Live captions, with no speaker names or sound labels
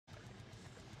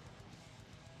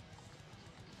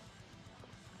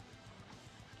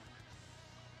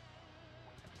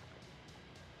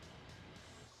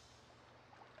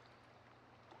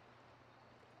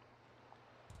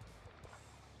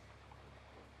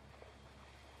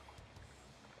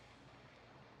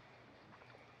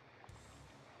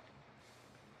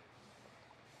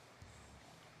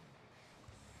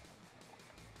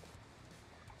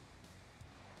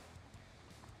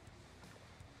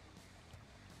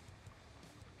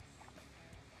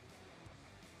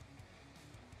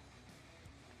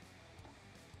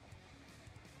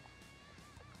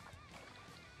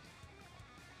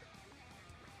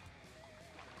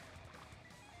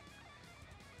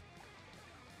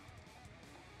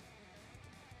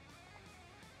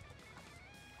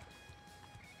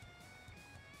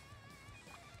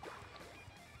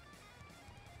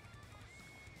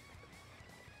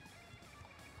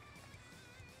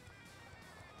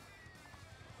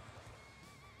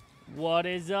What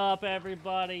is up,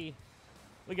 everybody?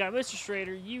 We got Mr.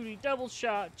 Schrader, Udi, Double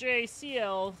Shot,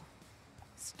 JCL,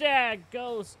 Stag,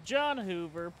 Ghost, John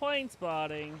Hoover, Plane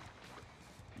Spotting,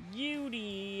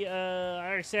 Udi. I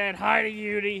already said hi to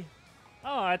Udi.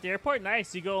 Oh, at the airport,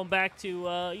 nice. You going back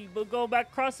to you going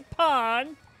back across the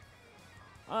pond?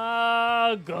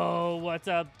 Go. What's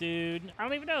up, dude? I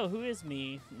don't even know who is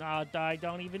me. Nah, I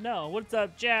don't even know. What's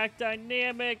up, Jack?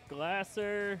 Dynamic,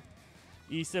 Glasser.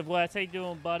 East of West, how you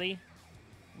doing, buddy?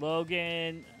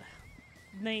 Logan.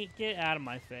 Nate, get out of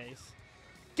my face.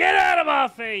 Get out of my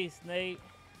face, Nate.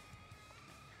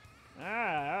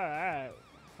 Alright.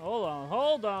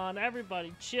 Hold on.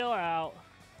 Everybody, chill out.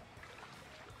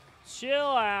 Chill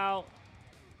out.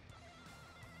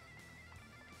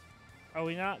 Are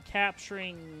we not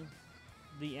capturing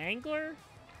the angler?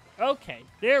 Okay,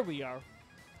 there we are.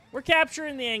 We're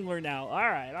capturing the angler now.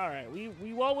 Alright.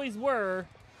 We always were.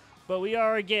 But we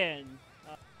are again.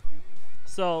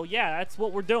 So, yeah, that's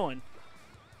what we're doing.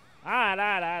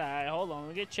 Alright. Hold on.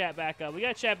 We get chat back up. We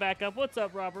got chat back up. What's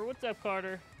up, Robert? What's up,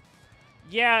 Carter?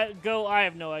 Yeah, go. I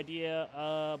have no idea.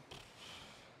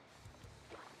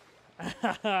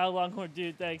 Longhorn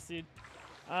dude. Thanks, dude.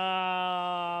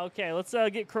 Okay, let's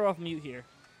get Crow off mute here.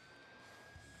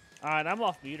 Alright, I'm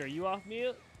off mute. Are you off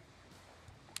mute?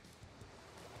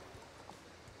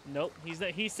 Nope.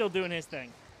 He's still doing his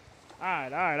thing.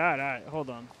 Alright. Hold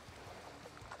on.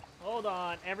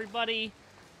 Everybody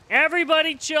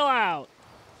chill out.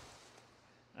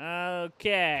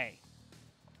 Okay.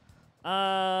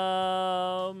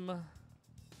 I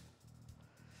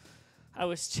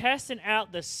was testing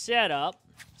out the setup.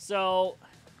 So,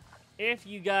 if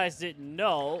you guys didn't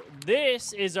know,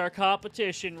 this is our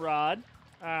competition rod.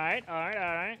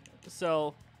 Alright.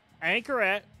 So,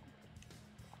 anchorette,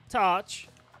 touch,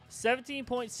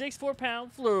 17.64 pound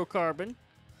fluorocarbon.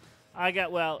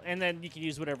 And then you can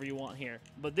use whatever you want here.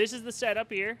 But this is the setup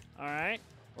here, all right?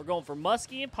 We're going for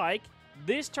Muskie Pike.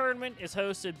 This tournament is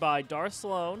hosted by Darth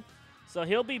Sloan, so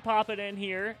he'll be popping in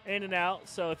here, in and out.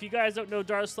 So if you guys don't know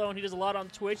Darth Sloan, he does a lot on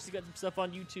Twitch. He's got some stuff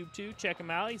on YouTube, too. Check him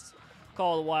out. He's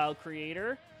called a wild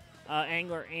creator,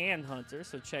 angler and hunter,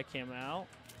 so check him out.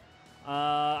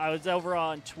 I was over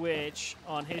on Twitch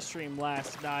on his stream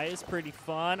last night. It's pretty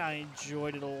fun. I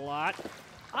enjoyed it a lot.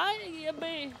 I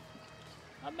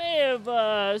may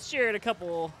have shared a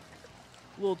couple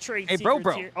little trade secrets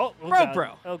bro. here. Oh,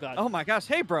 God. Oh, God. Oh, my gosh.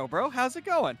 Hey, bro. How's it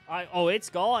going?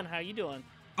 It's going. How you doing?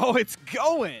 Oh, it's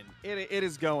going. It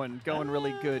is going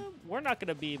really good. We're not going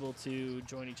to be able to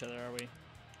join each other, are we?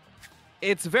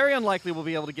 It's very unlikely we'll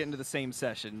be able to get into the same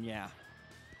session, yeah.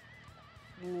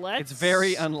 It's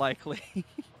very unlikely.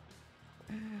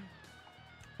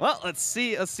 Well, let's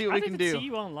see what we can do. I didn't see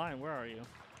you online. Where are you?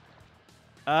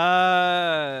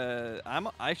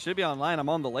 I should be online. I'm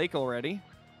on the lake already.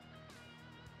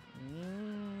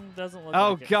 Doesn't look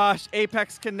Oh like gosh,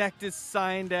 Apex Connect is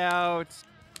signed out.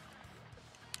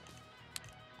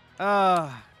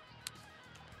 I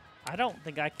don't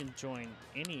think I can join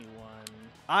anyone.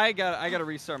 I gotta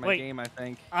restart my game, I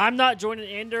think. I'm not joining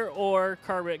Ender or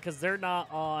Carbit because they're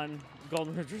not on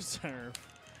Golden Ridge Reserve.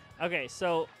 Okay,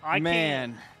 so I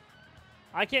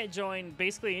can't join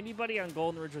basically anybody on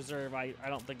Golden Ridge Reserve. I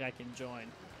don't think I can join.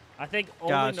 I think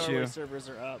only Norway servers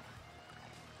are up.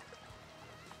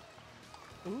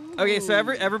 Ooh. Okay, so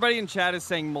everybody in chat is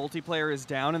saying multiplayer is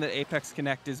down and that Apex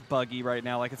Connect is buggy right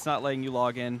now. Like, it's not letting you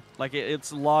log in. Like,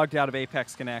 it's logged out of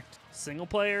Apex Connect. Single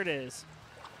player it is.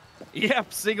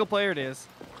 Yep, single player it is.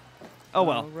 Oh,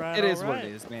 well. It is what it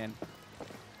is, man.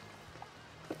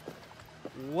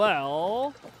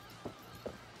 Well,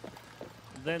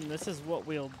 then this is what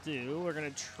we'll do. We're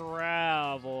going to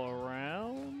travel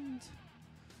around.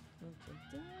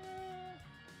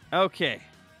 Okay.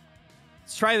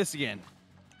 Let's try this again.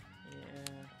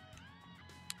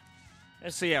 Yeah.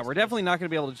 So, yeah, we're definitely not going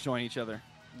to be able to join each other.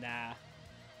 Nah.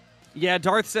 Yeah,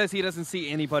 Darth says he doesn't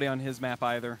see anybody on his map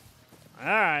either. All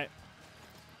right.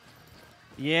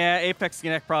 Yeah, Apex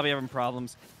Connect probably having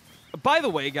problems. By the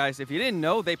way, guys, if you didn't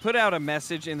know, they put out a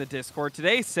message in the Discord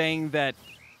today saying that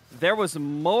there was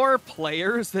more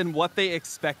players than what they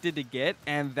expected to get,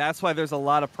 and that's why there's a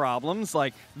lot of problems.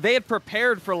 Like, they had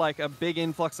prepared for, like, a big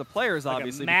influx of players, like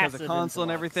obviously, because of console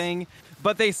and everything.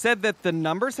 But they said that the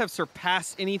numbers have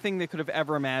surpassed anything they could have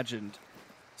ever imagined.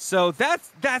 So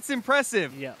that's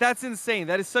impressive. Yeah. That's insane.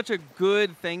 That is such a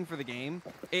good thing for the game.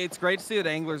 It's great to see that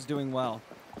Angler's doing well.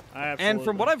 And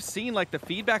from what I've seen, like, the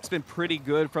feedback's been pretty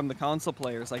good from the console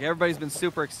players. Like, everybody's been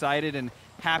super excited and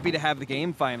happy to have the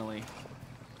game finally.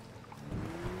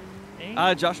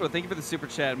 Joshua, thank you for the super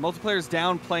chat. Multiplayer's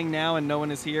down, playing now, and no one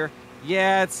is here.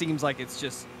 Yeah, it seems like it's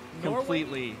just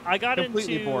completely. I got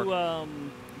completely into bored.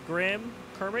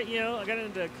 Kermit. You know, I got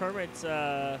into Kermit's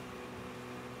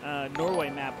Norway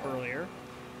map earlier.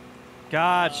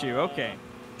 Got you. Okay.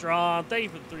 Drawn. Thank you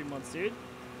for the 3 months, dude.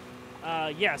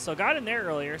 Yeah, so I got in there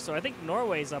earlier. So I think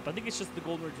Norway's up. I think it's just the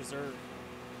Golden Ridge Reserve.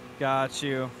 Got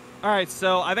you. All right,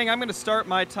 so I think I'm going to start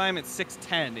my time at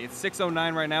 6:10. It's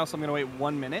 6:09 right now, so I'm going to wait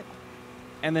 1 minute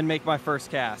and then make my first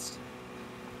cast.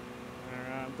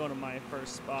 All right, I'm going to my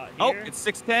first spot here. Oh, it's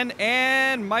 6:10,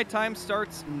 and my time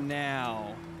starts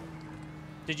now.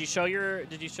 Did you show your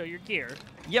gear?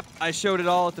 Yep, I showed it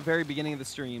all at the very beginning of the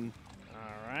stream.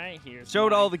 All right, here's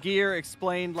Showed all the gear,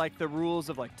 explained like the rules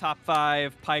of like top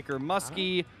 5 pike or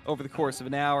muskie over the course of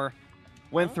an hour.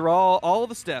 Went through all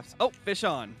the steps. Oh, fish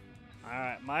on. All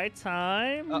right, my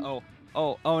time. Uh-oh.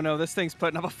 Oh no, this thing's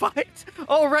putting up a fight.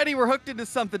 Already we're hooked into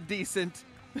something decent.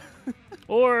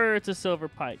 Or it's a silver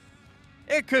pike.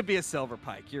 It could be a silver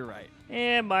pike, you're right.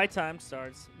 And my time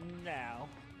starts now.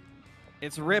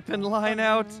 It's ripping line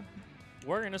out.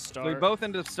 We're going to start. So we both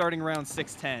ended up starting around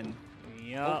 6:10.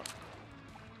 Yup.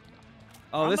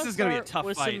 Oh, this is going to be a tough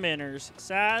with fight. Some Minners.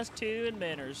 Size 2 and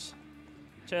Minners.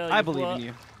 I believe in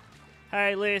you.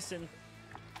 Hey, listen.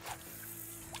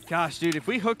 Gosh, dude, if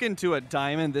we hook into a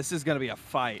diamond, this is going to be a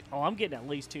fight. Oh, I'm getting at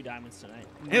least 2 diamonds tonight.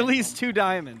 Minimum. At least 2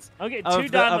 diamonds. I'm getting 2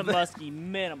 diamond muskie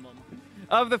minimum.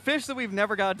 Of the fish that we've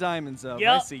never got diamonds of. Yep.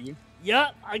 I see you.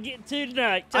 Yep, I get 2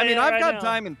 tonight. I mean, I've got now.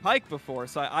 diamond pike before,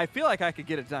 so I feel like I could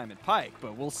get a diamond pike,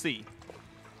 but we'll see.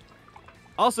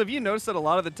 Also, have you noticed that a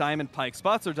lot of the diamond pike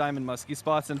spots are diamond muskie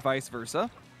spots and vice versa?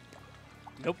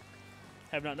 Nope.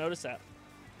 Have not noticed that.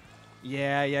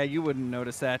 Yeah, you wouldn't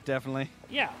notice that, definitely.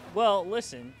 Yeah, well,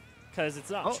 listen, because it's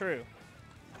not true.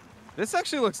 This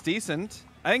actually looks decent.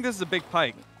 I think this is a big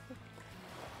pike.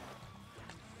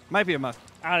 Might be a muskie.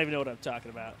 I don't even know what I'm talking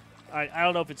about. I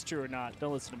don't know if it's true or not.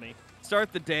 Don't listen to me.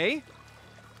 Start the day.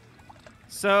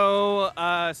 So,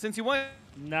 since you went...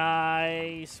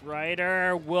 Nice,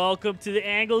 Ryder. Welcome to the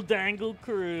Angle Dangle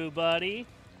crew, buddy.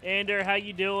 Ender, how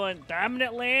you doing? Diamond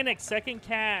Atlantic, second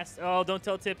cast. Oh, don't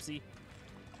tell Tipsy.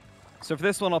 So for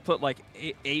this one, I'll put like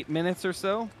 8 minutes or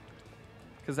so,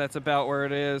 because that's about where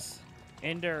it is.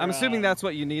 Ender, I'm assuming that's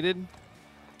what you needed.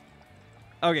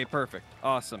 Okay, perfect.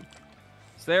 Awesome.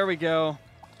 So there we go.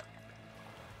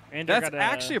 Ender That's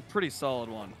actually a pretty solid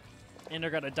one. Ender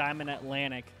got a Diamond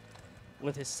Atlantic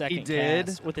with his second He did?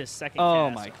 cast. With his second Oh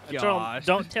cast. my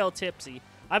Don't gosh. tell Tipsy.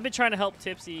 I've been trying to help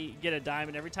Tipsy get a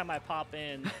diamond. Every time I pop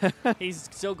in, he's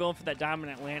still going for that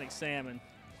Diamond Atlantic salmon.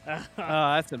 Oh,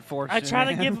 that's unfortunate.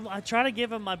 I try to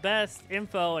give him my best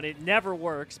info, and it never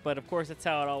works. But of course, that's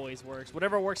how it always works.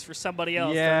 Whatever works for somebody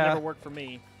else doesn't never work for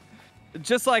me.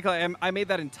 Just like I made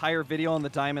that entire video on the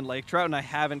diamond lake trout, and I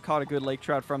haven't caught a good lake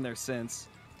trout from there since.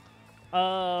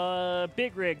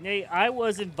 Big Rig, Nate. I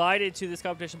was invited to this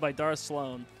competition by Darth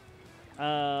Sloan.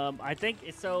 I think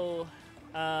so.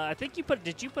 I think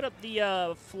did you put up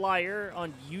the flyer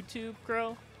on YouTube,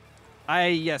 Crow?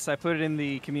 Yes, I put it in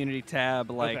the community tab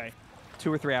like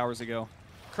 2 or 3 hours ago.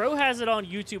 Crow has it on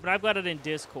YouTube, and I've got it in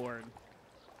Discord.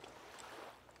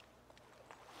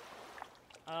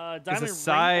 Diamond It's a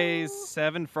size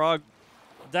 7 frog.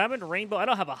 Diamond Rainbow. I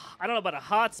don't know about a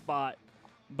hot spot,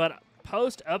 but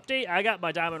post update, I got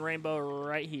my Diamond Rainbow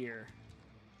right here.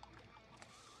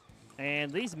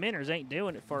 And these Minners ain't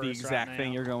doing it for The us exact right thing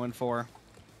now. you're going for.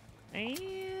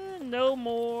 And no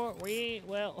more.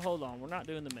 Well, hold on. We're not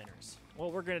doing the Minners.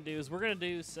 What we're going to do is we're going to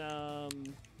do some...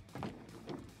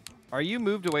 Are you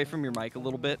moved away from your mic a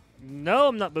little bit? No,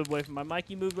 I'm not moved away from my mic.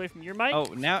 You moved away from your mic? Oh,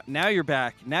 now you're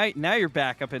back. Now you're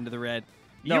back up into the red.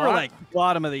 No, you were like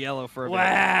bottom of the yellow for a bit.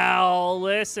 Wow,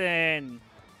 listen.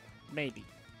 Maybe.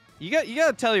 You got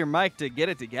to tell your mic to get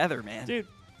it together, man. Dude,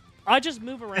 I just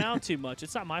move around too much.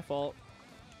 It's not my fault.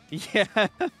 Yeah.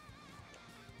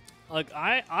 Like,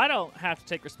 I don't have to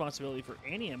take responsibility for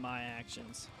any of my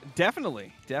actions.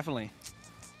 Definitely.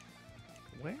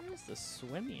 Where's the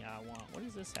swimmy I want? What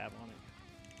does this have on it?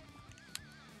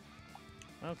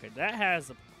 Okay, that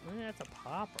has that's a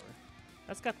popper.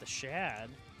 That's got the shad.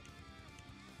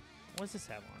 What does this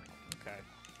have on it? Okay.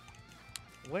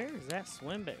 Where's that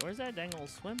swim bait? Where's that dang old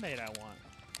swim bait I want?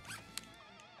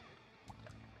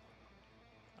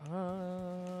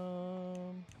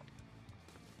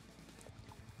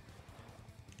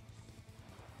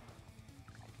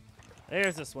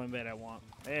 There's the swim bait I want.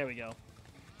 There we go.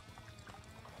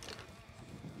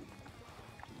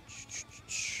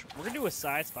 We're going to do a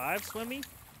size 5 swimmy.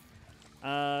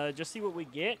 Just see what we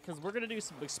get, because we're going to do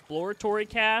some exploratory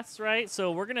casts, right?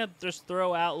 So we're going to just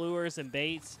throw out lures and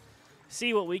baits,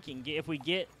 see what we can get. We're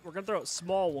going to throw out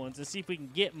small ones and see if we can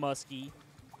get muskie.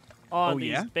 on Oh,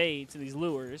 these yeah? baits and these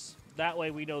lures. That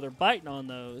way we know they're biting on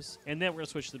those, and then we're gonna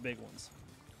switch to the big ones.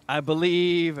 I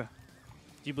believe. Do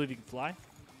you believe you can fly?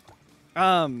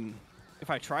 If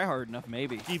I try hard enough,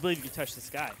 maybe. Do you believe you can touch the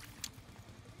sky?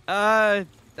 I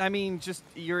mean, just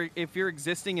if you're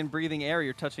existing and breathing air,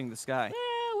 you're touching the sky.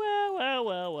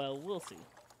 Well, we'll see.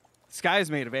 Sky is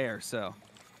made of air, so.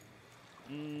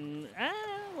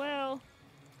 Well,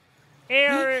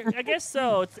 air. I guess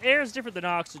so. Air is different than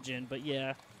oxygen, but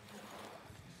yeah.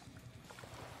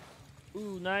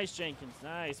 Ooh, nice, Jenkins.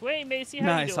 Nice. Wait, Macy, how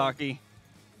you Nice doing? hockey.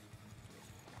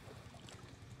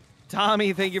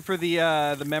 Tommy, thank you for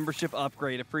the membership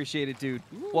upgrade. Appreciate it, dude.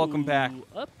 Welcome back. Ooh,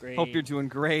 upgrade. Hope you're doing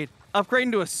great.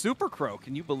 Upgrading to a Super Crow.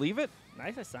 Can you believe it?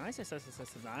 Nice.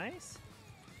 Nice.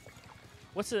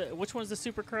 Which one's the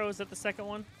Super Crow? Is that the second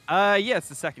one? Yeah, it's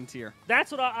the second tier.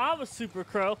 That's what I'm a Super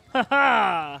Crow. Ha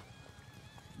ha.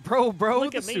 Bro,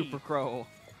 Look the at me. Super Crow.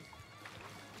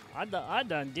 I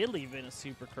done diddly been a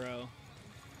Super Crow.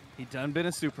 He done been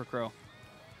a Super Crow.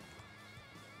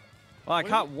 Well, I What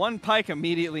caught one pike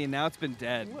immediately, and now it's been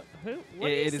dead. What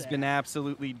It is has that? been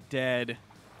absolutely dead.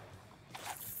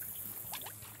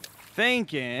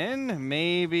 Thinking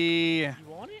maybe. You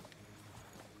want it?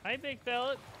 Hey, big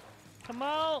fella. Come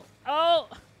on. Oh,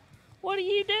 what are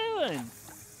you doing?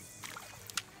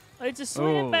 It's a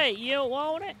swim Oh. bait. You don't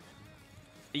want it?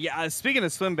 Yeah, speaking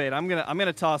of swim bait, I'm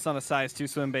gonna toss on a size 2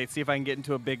 swim bait, see if I can get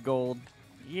into a big gold.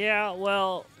 Yeah,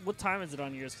 well, what time is it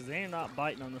on yours? Because they are not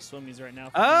biting on the swimmies right now.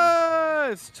 For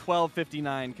me. It's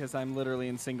 12:59 because I'm literally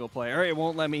in single player. It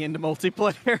won't let me into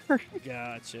multiplayer.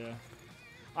 Gotcha.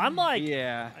 I'm like,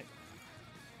 yeah.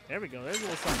 there we go. There's a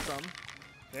little something, something.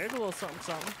 There's a little something,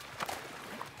 something.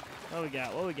 What we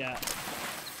got? What we got?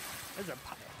 There's a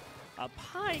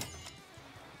pike.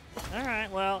 All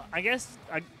right. Well, I guess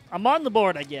I'm on the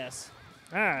board. I guess.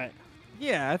 All right.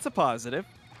 Yeah, it's a positive.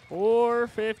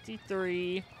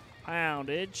 453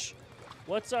 poundage.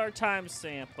 What's our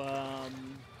timestamp?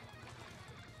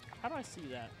 How do I see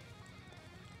that?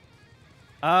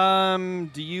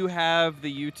 Do you have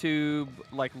the YouTube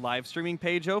like live streaming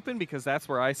page open? Because that's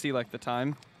where I see like the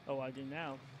time. Oh, I do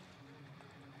now.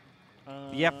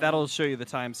 Yep, that'll show you the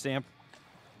timestamp.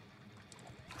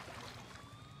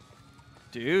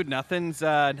 Dude, nothing's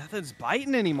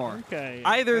biting anymore. Okay.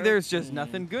 Either there's just 13.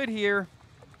 nothing good here,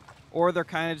 or they're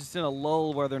kind of just in a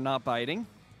lull where they're not biting.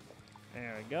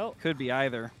 There we go. Could be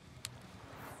either.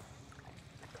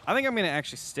 I think I'm gonna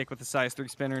actually stick with the size 3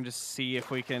 spinner and just see if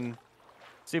we can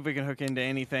hook into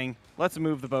anything. Let's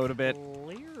move the boat a bit.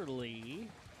 Clearly.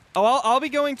 Oh, I'll be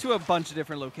going to a bunch of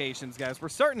different locations, guys. We're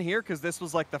starting here because this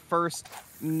was like the first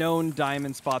known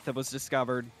diamond spot that was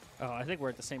discovered. Oh, I think we're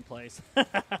at the same place.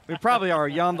 We probably are.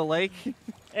 You on the lake?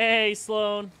 Hey,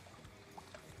 Sloan.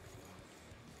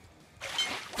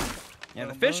 Yeah,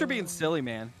 the fish are being silly,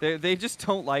 man. They just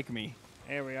don't like me.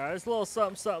 There we are. There's a little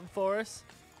something, something for us.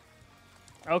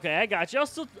 Okay, I got you.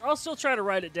 I'll still try to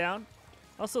write it down.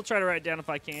 I'll still try to write it down if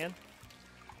I can.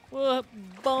 Well,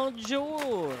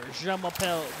 bonjour, je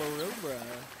m'appelle Barubra.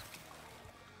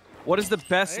 What is the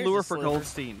best There's lure a for sliver.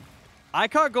 Goldstein? I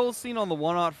caught Goldstein on the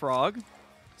one-aught frog.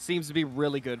 Seems to be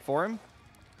really good for him.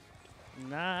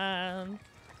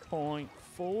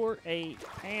 9.48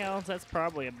 pounds. That's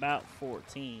probably about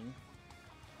 14.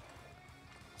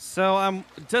 So,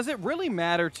 does it really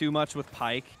matter too much with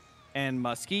pike and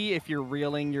muskie if you're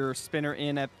reeling your spinner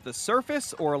in at the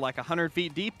surface or like 100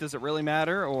 feet deep? Does it really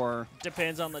matter, or?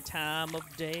 Depends on the time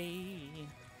of day.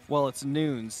 Well, it's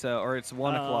noon, or it's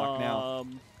 1 o'clock now.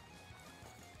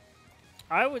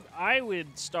 I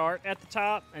would start at the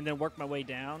top and then work my way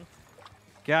down.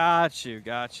 Got you.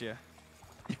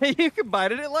 You can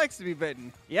bite it. It likes to be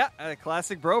bitten. Yeah,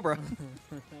 classic Brobra.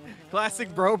 Classic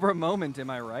Brobra moment, am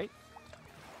I right?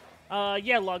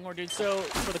 Yeah, Longhorn dude. So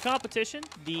for the competition,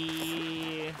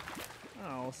 it's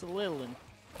a little one.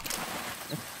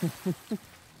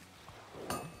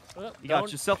 You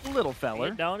got yourself a little feller.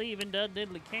 It don't even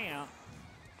diddly count.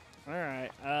 All right.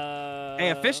 Hey,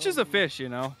 a fish is a fish, you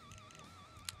know.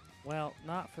 Well,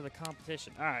 not for the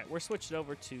competition. All right, we're switching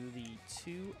over to the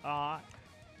 2-aught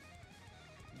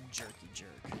jerky jerk.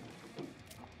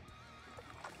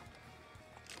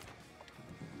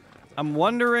 I'm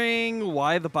wondering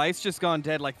why the bite's just gone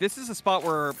dead. Like, this is a spot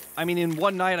where, I mean, in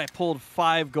one night I pulled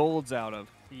 5 golds out of.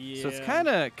 Yeah. So it's kind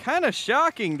of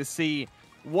shocking to see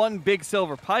one big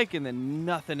silver pike and then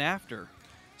nothing after.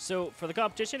 So for the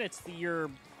competition, it's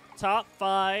your top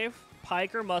 5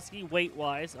 pike or muskie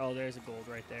weight-wise. Oh, there's a gold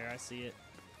right there. I see it.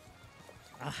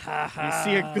 You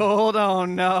see a gold? Oh,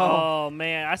 no. Oh,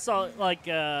 man. I saw,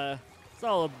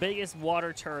 saw the biggest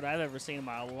water turd I've ever seen in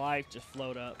my life just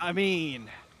float up. I mean,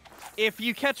 if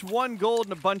you catch 1 gold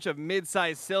and a bunch of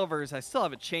mid-sized silvers, I still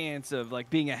have a chance of like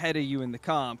being ahead of you in the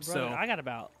comp. Brother, So I got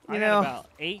about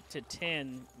 8 to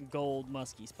 10 gold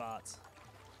muskie spots.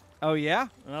 Oh yeah?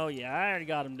 Oh yeah, I already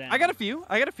got them down. I got a few.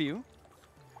 I got a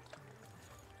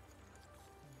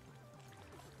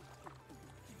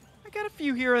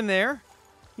few here and there,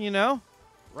 you know.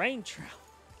 Rain trout.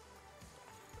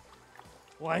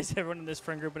 Why is everyone in this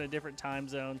friend group in a different time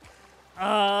zone?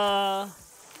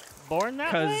 Born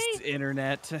that way? Because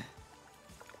internet.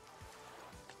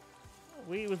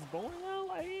 We was born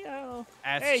that way? Oh.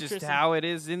 That's Hey, just Tristan. how it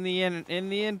is in the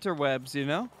interwebs, you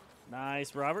know.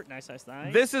 Nice, Robert. Nice.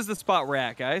 This is the spot we're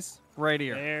at, guys. Right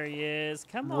here. There he is.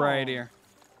 Come on. Right here.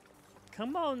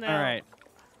 Come on now. All right.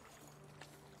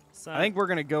 Son. I think we're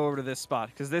gonna go over to this spot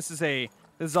because this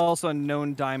is also a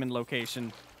known diamond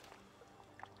location.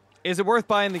 Is it worth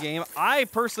buying the game? I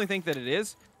personally think that it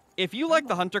is. If you like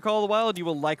the Hunter Call of the Wild, you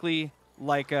will likely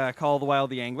like Call of the Wild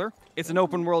the Angler. It's an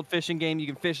open world fishing game. You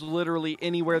can fish literally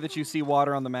anywhere that you see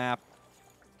water on the map.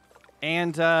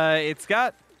 And it's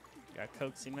got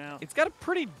coax him out. It's got a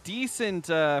pretty decent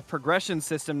progression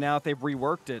system now that they've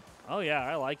reworked it. Oh yeah,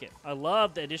 I like it. I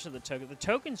love the addition of the token. The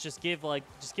tokens just give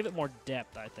it more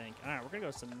depth, I think. All right, we're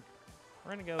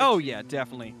gonna go. Oh yeah,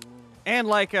 definitely. And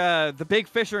like the big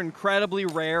fish are incredibly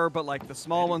rare, but like the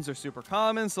small ones are super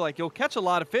common. So like you'll catch a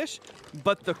lot of fish,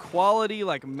 but the quality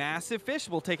like massive fish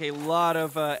will take a lot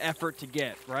of effort to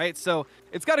get, right? So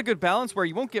it's got a good balance where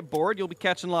you won't get bored. You'll be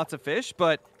catching lots of fish,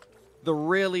 but the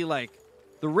really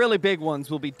big ones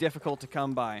will be difficult to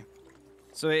come by.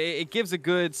 So it gives a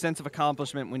good sense of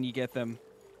accomplishment when you get them.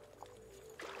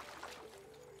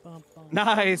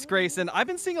 Nice, Grayson. I've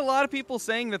been seeing a lot of people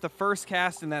saying that the first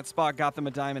cast in that spot got them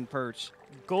a diamond perch.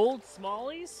 Gold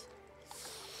smallies?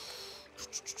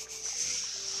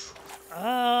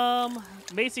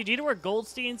 Macy, do you know where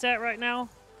Goldstein's at right now?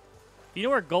 If you know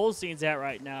where Goldstein's at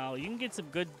right now, you can get some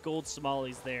good gold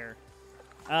smallies there.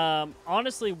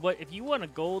 Honestly, if you want a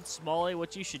gold smallie,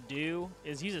 what you should do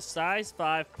is use a size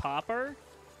 5 popper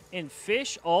and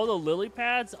fish all the lily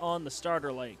pads on the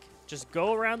starter lake. Just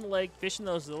go around the lake fishing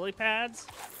those lily pads,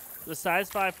 the size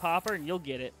 5 popper, and you'll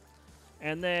get it.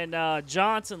 And then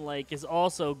Johnson Lake is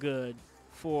also good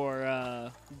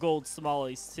for gold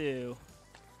smallies too.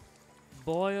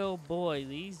 Boy, oh boy,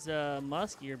 these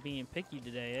muskie are being picky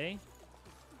today, eh?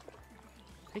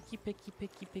 Picky, picky,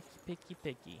 picky, picky, picky,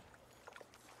 picky.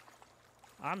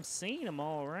 I'm seeing them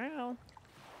all around.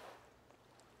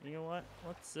 You know what?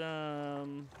 Let's we're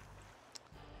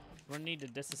gonna need to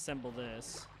disassemble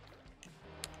this.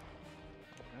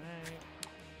 Alright.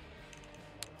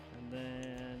 And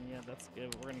then yeah, that's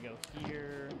good. We're gonna go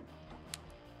here.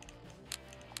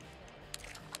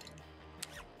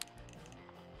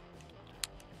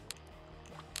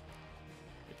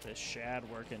 Get this shad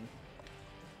working.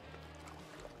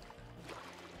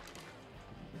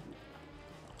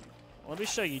 Let me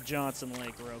show you Johnson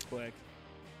Lake real quick.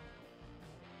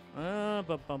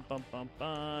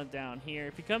 Down here.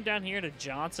 If you come down here to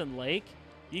Johnson Lake,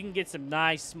 you can get some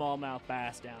nice smallmouth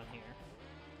bass down here.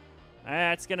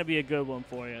 That's going to be a good one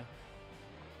for you.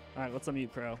 All right, let's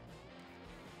unmute Crow.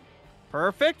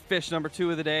 Perfect. Fish number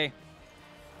 2 of the day.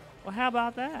 Well, how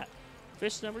about that?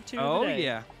 Fish number 2 of the day. Oh,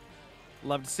 yeah.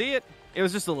 Love to see it. It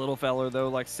was just a little feller, though,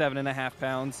 like 7.5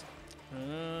 pounds.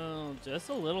 Oh, just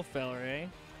a little feller, eh?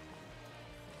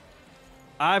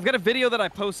 I've got a video that I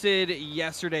posted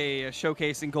yesterday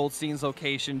showcasing Goldstein's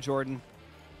location, Jordan.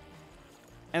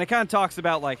 And it kind of talks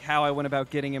about like how I went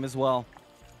about getting him as well.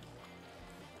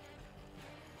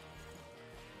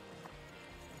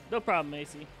 No problem,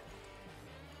 Macy.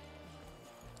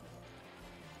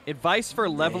 Advice for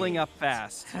leveling up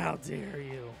fast. How dare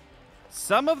you?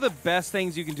 Some of the best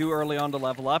things you can do early on to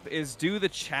level up is do the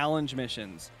challenge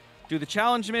missions. Do the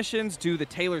challenge missions, do the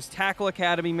Taylor's Tackle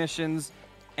Academy missions,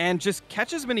 and just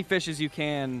catch as many fish as you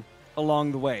can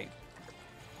along the way.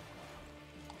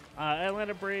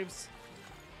 Atlanta Braves,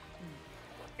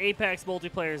 Apex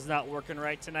multiplayer is not working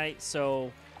right tonight,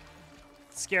 so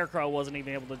Scarecrow wasn't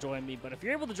even able to join me. But if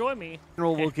you're able to join me,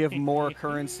 General will give more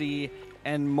currency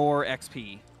and more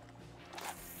XP.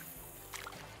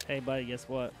 Hey, buddy, guess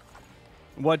what?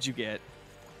 What'd you get?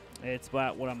 It's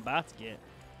about what I'm about to get.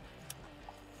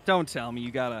 Don't tell me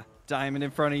you got a diamond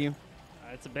in front of you.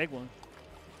 It's a big one.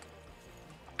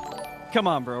 Come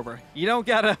on, Brober. You don't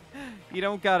gotta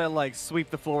like sweep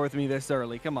the floor with me this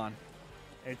early. Come on.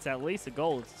 It's at least a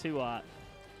gold. It's 2 aught.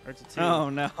 Or it's a 2. Oh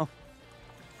no.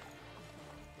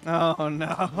 Oh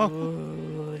no.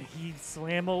 Ooh, he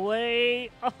swam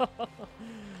away.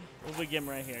 We'll begin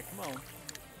right here. Come on.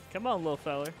 Come on, little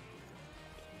feller.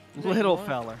 Little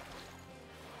feller.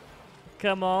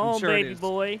 Come on, sure it baby is.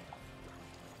 boy.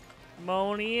 Come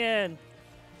on in.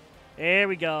 There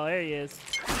we go. There he is.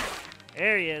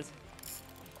 There he is.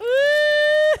 Woo!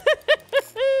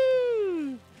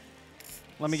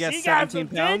 Let me guess, She got 17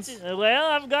 some pounds? tension. Well,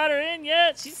 I haven't got her in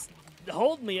yet. She's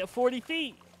holding me at 40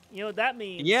 feet. You know what that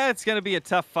means? Yeah, it's going to be a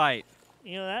tough fight.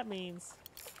 You know what that means?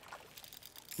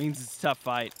 Means it's a tough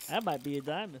fight. That might be a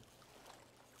diamond.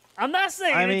 I'm not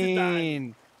saying I it's a diamond.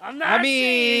 mean, I'm not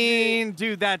saying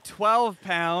dude, that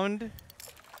 12-pound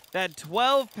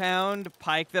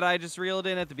pike that I just reeled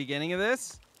in at the beginning of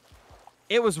this,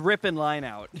 it was ripping line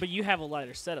out. But you have a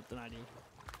lighter setup than I do.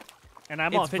 And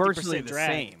I'm It's on 50% virtually the drag.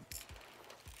 same.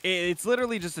 It's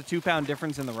literally just a 2-pound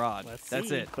difference in the rod. That's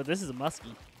see. it. But this is a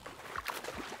muskie.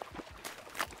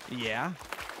 Yeah.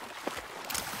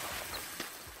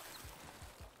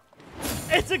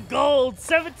 It's a gold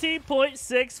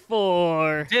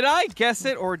 17.64. Did I guess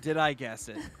it or did I guess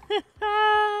it?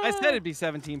 I said it'd be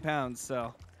 17 pounds,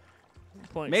 so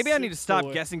maybe I need to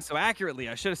stop guessing so accurately.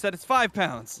 I should have said it's 5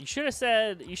 pounds. You should have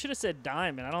said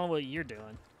diamond. I don't know what you're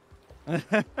doing.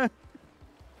 Bum,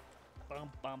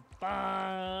 bum, bum.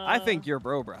 I think you're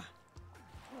bro, bruh. Well,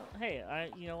 hey,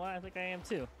 you know what? I think I am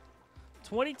too.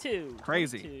 22.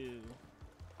 Crazy. 22.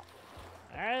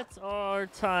 That's our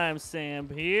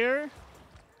timestamp here.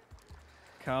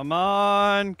 Come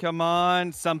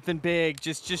on, something big.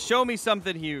 Just show me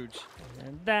something huge.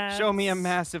 And that's Show me a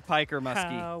massive pike or muskie.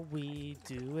 how we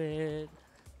do it.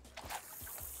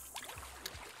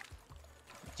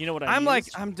 Do you know what I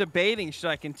used? I'm debating.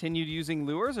 Should I continue using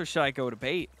lures or should I go to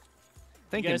bait?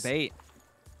 Thinking bait.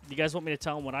 You guys want me to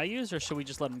tell them what I use, or should we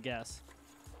just let them guess?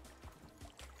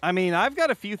 I mean, I've got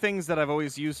a few things that I've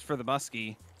always used for the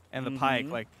muskie and the pike,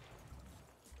 like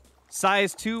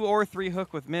size 2 or 3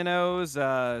 hook with minnows,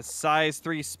 size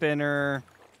 3 spinner,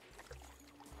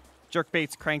 jerk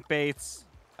baits, crankbaits.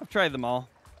 I've tried them all.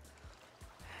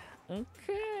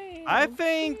 Okay. I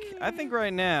think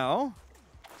right now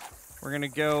we're gonna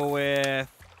go with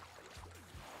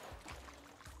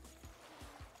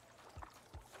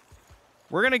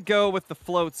the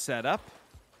float setup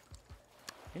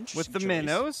with the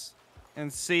minnows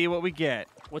and see what we get.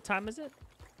 What time is it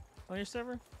on your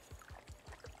server?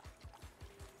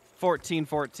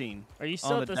 14:14. Are you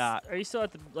still on at the dot. Are you still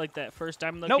at the that first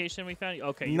diamond Nope. location we found?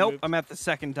 Okay. You Nope, moved. I'm at the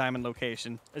second diamond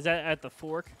location. Is that at the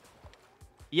fork?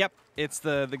 Yep, it's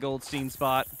the Goldstein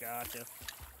spot. Gotcha.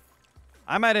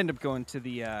 I might end up going to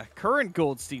the current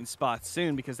Goldstein spot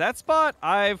soon because that spot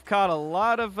I've caught a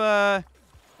lot of, or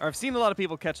I've seen a lot of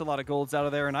people catch a lot of golds out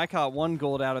of there, and I caught 1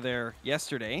 gold out of there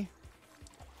yesterday,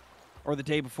 or the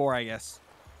day before, I guess.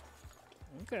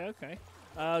 Okay. Okay.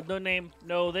 No name.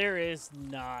 No, there is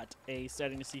not a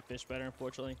setting to see fish better,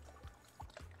 unfortunately.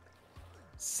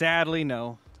 Sadly,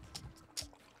 no.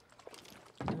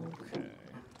 Okay.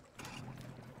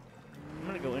 I'm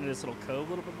gonna go into this little cove a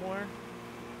little bit more.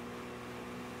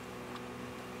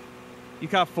 You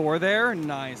caught 4 there?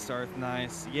 Nice, Arth,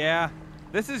 nice. Yeah,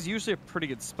 this is usually a pretty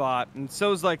good spot, and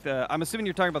so's like the, I'm assuming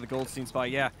you're talking about the Goldstein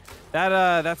spot. Yeah,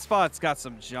 that spot's got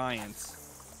some giants.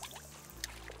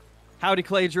 Howdy,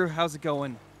 Clay Drew. How's it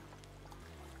going?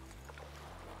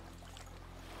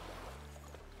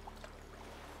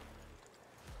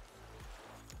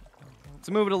 Let's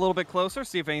move it a little bit closer,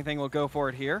 see if anything will go for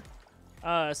it here.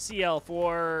 CL,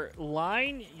 for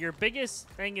line, your biggest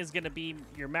thing is going to be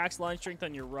your max line strength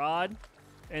on your rod,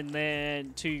 and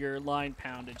then to your line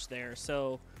poundage there.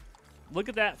 So look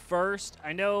at that first.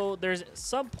 I know there's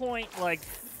some point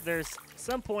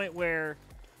where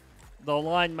the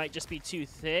line might just be too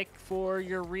thick for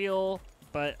your reel,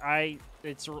 but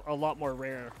it's a lot more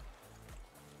rare.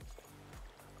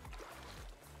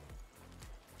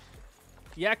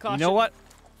 Yeah, caution. You know what?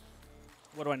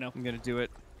 What do I know? I'm going to do it.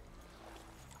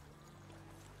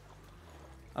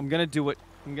 I'm going to do it.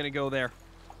 I'm going to go there.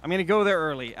 I'm going to go there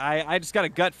early. I just got a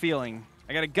gut feeling.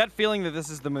 I got a gut feeling that this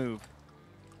is the move.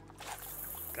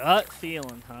 Gut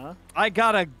feeling, huh? I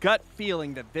got a gut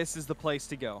feeling that this is the place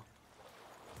to go.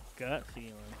 Gut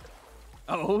feeling.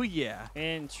 Oh, yeah.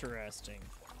 Interesting.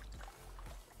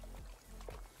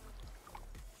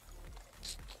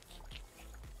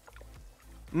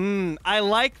 I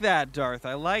like that, Darth.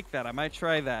 I like that. I might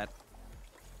try that.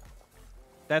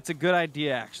 That's a good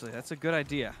idea, actually. That's a good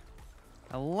idea.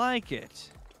 I like it.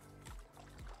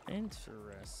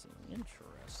 Interesting.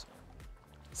 Interesting.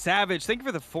 Savage, thank you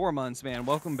for the 4 months, man.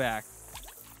 Welcome back.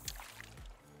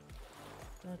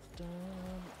 Da-da-da.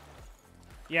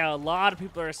 Yeah, a lot of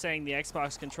people are saying the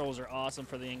Xbox controls are awesome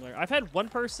for the Angler. I've had one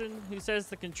person who says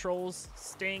the controls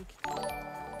stink,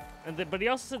 but he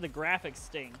also said the graphics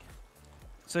stink.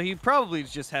 So he probably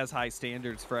just has high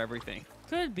standards for everything.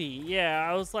 Could be, yeah.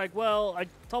 I was like, well, I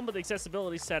told him about the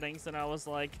accessibility settings, and I was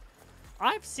like,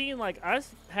 I've seen, like, I've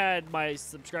had my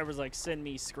subscribers, like, send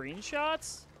me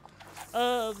screenshots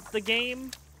of the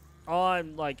game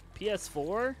on, like,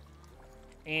 PS4,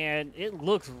 and it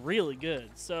looks really good.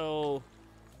 So,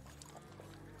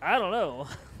 I don't know.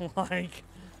 Like,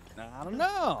 I don't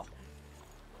know.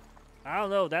 I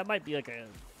don't know. That might be like a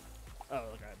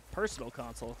personal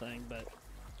console thing, but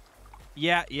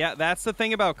Yeah, that's the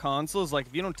thing about consoles. Like,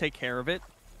 if you don't take care of it,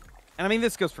 and I mean,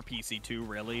 this goes for PC too,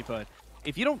 really, but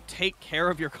if you don't take care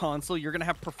of your console, you're going to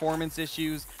have performance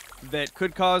issues that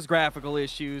could cause graphical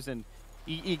issues, and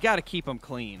you got to keep them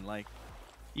clean. Like,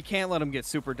 you can't let them get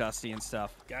super dusty and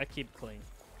stuff. gotta keep it clean.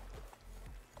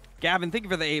 Gavin, thank you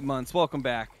for the 8 months. Welcome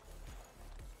back.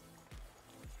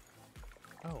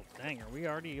 Oh, dang. Are we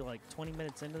already, like, 20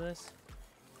 minutes into this?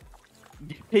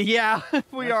 Yeah,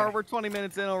 we are. Okay. We're 20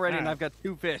 minutes in already, and Alright. I've got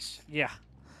 2 fish. Yeah.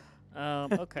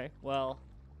 Okay. Well,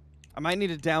 I might need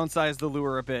to downsize the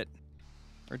lure a bit,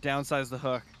 or downsize the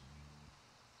hook.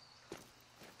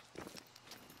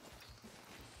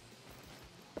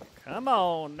 come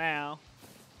on now.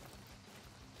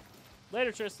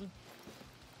 Later, Tristan.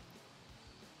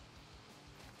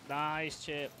 Nice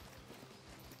chip.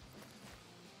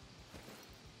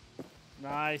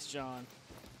 Nice, John.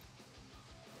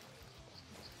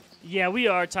 Yeah, we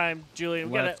are timed,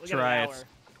 Julian. We got Let's an try hour. it.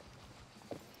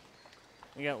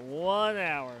 We got 1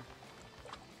 hour.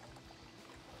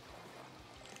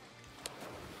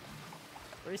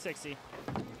 360.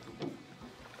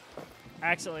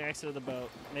 Accidentally exited the boat.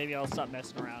 Maybe I'll stop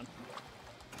messing around.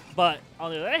 But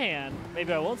on the other hand,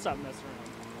 maybe I won't stop messing around.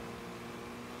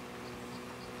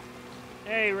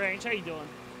 Hey, Range, how you doing?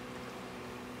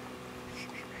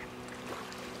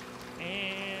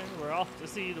 And we're off to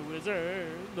see the wizard,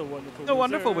 the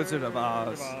wonderful Wizard of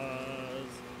Oz.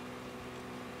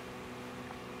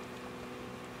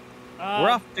 We're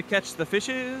off to catch the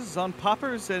fishes on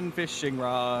poppers and fishing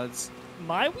rods.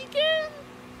 My weekend?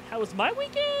 How was my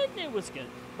weekend? It was good.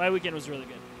 My weekend was really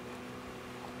good.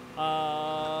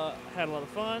 Had a lot of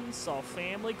fun. Saw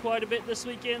family quite a bit this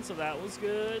weekend, so that was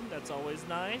good. That's always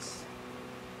nice.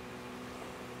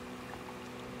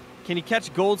 Can you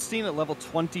catch Goldstein at level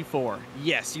 24?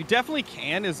 Yes, you definitely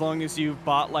can, as long as you've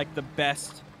bought like the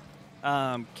best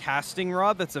casting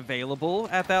rod that's available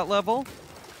at that level.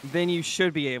 Then you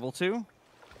should be able to.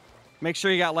 Make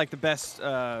sure you got like the best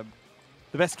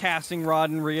casting rod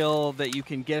and reel that you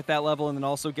can get at that level, and then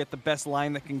also get the best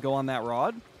line that can go on that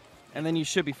rod, and then you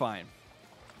should be fine.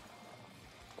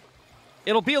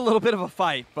 It'll be a little bit of a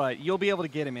fight, but you'll be able to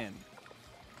get him in.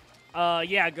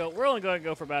 Yeah, we're only going to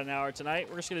go for about an hour tonight.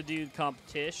 We're just going to do the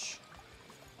competition.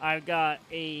 I've got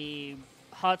a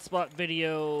hotspot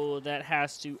video that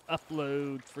has to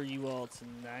upload for you all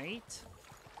tonight.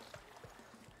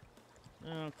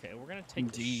 Okay, we're going to take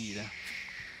Indeed.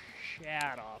 the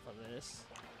chat off of this.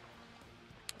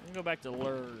 I'm going to go back to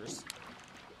lures.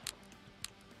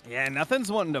 Yeah,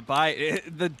 nothing's wanting to bite.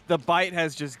 The bite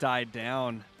has just died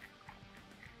down.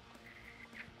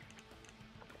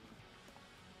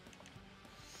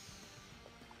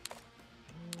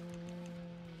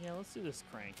 Yeah, let's do this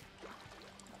crank.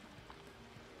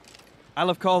 I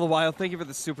love Call of the Wild. Thank you for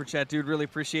the super chat, dude. Really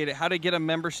appreciate it. How to get a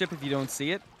membership if you don't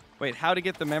see it? Wait, how to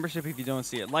get the membership if you don't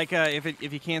see it? Like,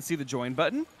 if you can't see the join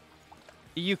button,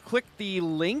 you click the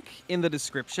link in the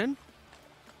description,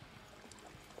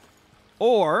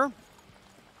 or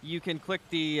you can click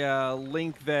the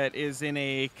link that is in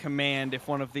a command if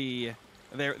one of the...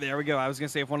 There we go. I was going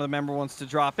to say if one of the member wants to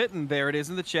drop it, and there it is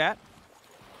in the chat.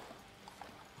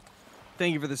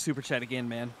 Thank you for the super chat again,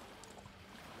 man.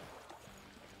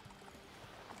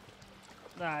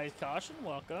 Nice caution,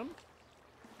 welcome.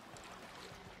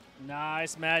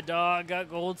 Nice, Mad Dog. Got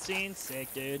Goldstein.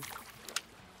 Sick, dude.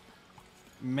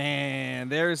 Man,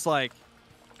 there's like...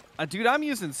 dude, I'm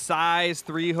using size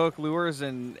 3 hook lures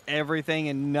and everything,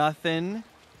 and nothing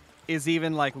is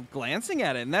even like glancing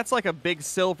at it. And that's like a big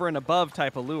silver and above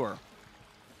type of lure.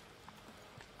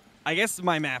 I guess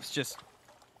my map's just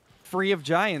free of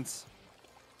giants.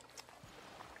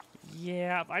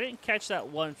 Yeah, if I didn't catch that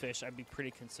one fish, I'd be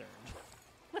pretty concerned.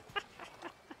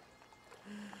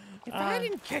 If I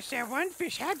didn't catch that one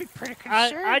fish, I'd be pretty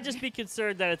concerned. I'd just be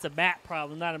concerned that it's a Matt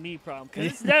problem, not a me problem. Because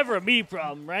it's never a me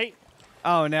problem, right?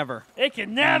 Oh, never. It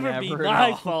can never be Never at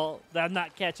my all. fault that I'm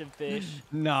not catching fish.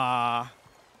 Nah,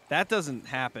 that doesn't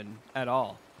happen at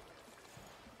all.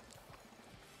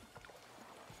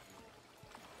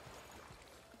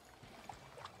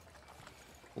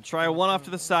 We'll try one off to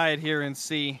the side here and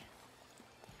see.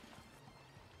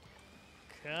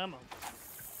 Come on.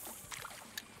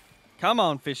 Come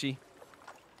on, fishy.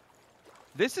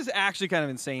 This is actually kind of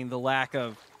insane, the lack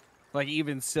of, like,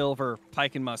 even silver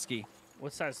pike and muskie.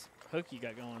 What size hook you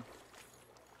got going?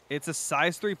 It's a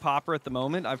size 3 popper at the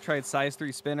moment. I've tried size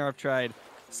 3 spinner. I've tried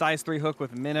size 3 hook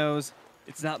with minnows.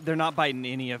 They're not biting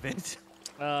any of it.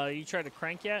 You tried to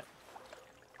crank yet?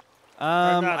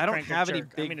 I don't crank, a have any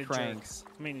jerk. big cranks.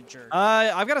 I mean a jerk.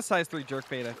 I've got a size 3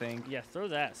 jerkbait, I think. Yeah, throw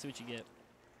that. See what you get.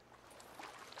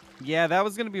 Yeah, that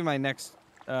was gonna be my next,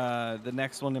 the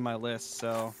next one in my list.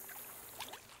 So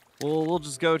we'll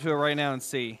just go to it right now and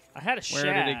see. I had a shad.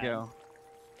 Where did it go?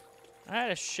 I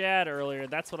had a shad earlier.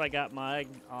 That's what I got my egg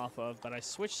off of. But I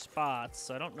switched spots,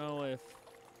 so I don't know if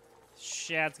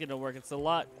shad's gonna work. It's a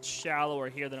lot shallower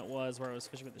here than it was where I was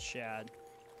fishing with the shad.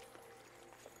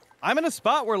 I'm in a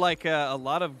spot where like a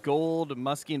lot of gold,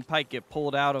 muskie, and pike get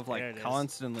pulled out of There like it is.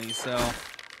 constantly. So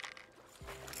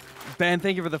Ben,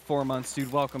 thank you for the 4 months,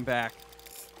 dude. Welcome back.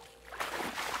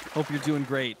 Hope you're doing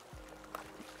great.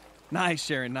 Nice,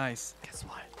 Sharon. Nice. Guess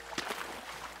what?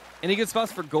 Any good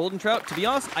spots for golden trout? To be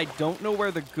honest, I don't know where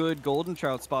the good golden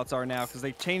trout spots are now because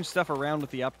they changed stuff around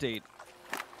with the update.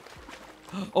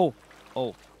 Oh,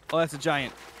 that's a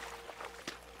giant.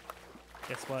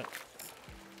 Guess what?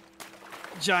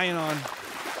 Giant on.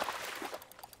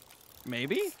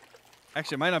 Maybe?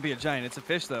 Actually, it might not be a giant. It's a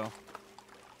fish, though.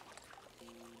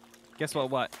 Guess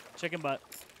what? Chicken butt.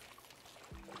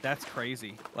 That's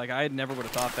crazy. Like, I never would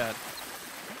have thought that.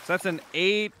 So that's an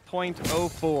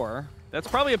 8.04. That's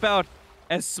probably about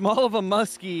as small of a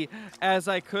muskie as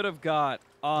I could have got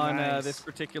on Nice. this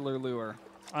particular lure.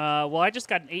 Well, I just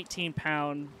got an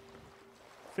 18-pound,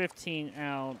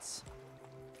 15-ounce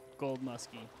gold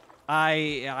muskie.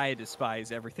 I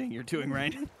despise everything you're doing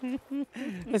right now.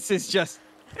 It's just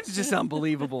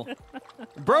unbelievable.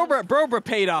 Brobra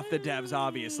paid off the devs,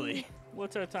 obviously.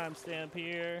 What's our timestamp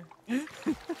here?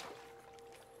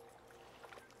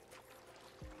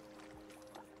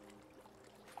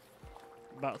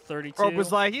 About 32. Brob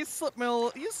was like, you slip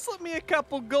me a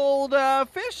couple gold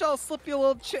fish, I'll slip you a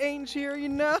little change here, you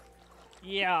know?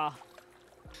 Yeah.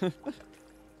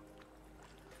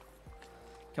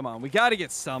 Come on, we got to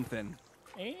get something.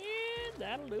 And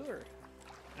that'll do her.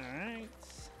 All right.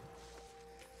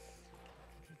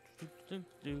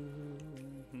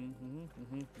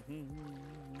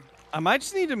 I might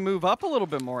just need to move up a little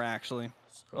bit more, actually.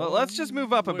 Well, let's just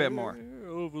move up a bit more.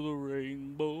 Over the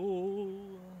rainbow.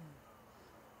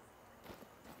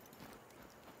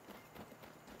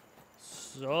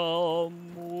 Somewhere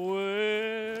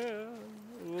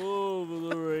over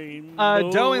the rainbow.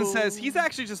 Doan says he's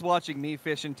actually just watching me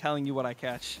fish and telling you what I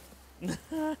catch.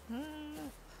 Yeah,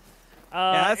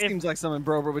 that seems like something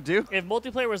Brober would do. If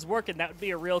multiplayer was working, that would be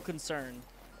a real concern.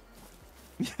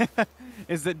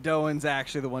 Is that Doan's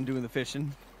actually the one doing the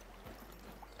fishing?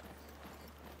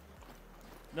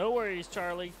 No worries,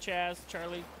 Charlie, Chaz,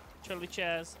 Charlie,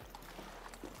 Chaz.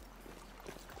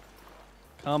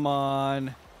 Come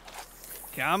on.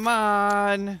 Come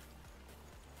on.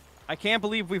 I can't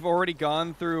believe we've already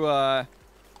gone through,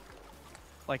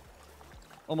 like,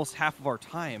 almost half of our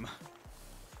time.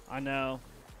 I know.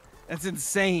 That's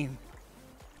insane.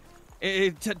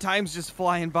 Time's just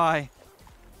flying by.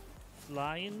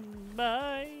 Flying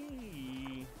by.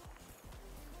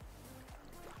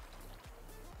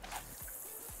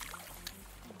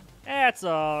 That's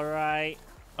all right.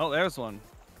 Oh, there's one.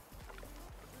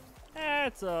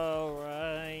 That's all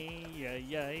right.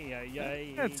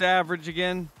 Yeah. That's average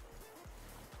again.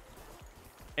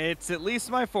 It's at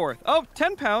least my 4th. Oh,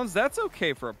 10 pounds. That's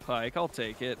okay for a pike. I'll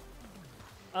take it.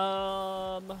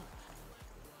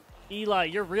 Eli,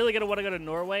 you're really gonna want to go to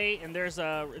Norway, and it's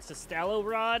a Stallo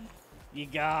rod. You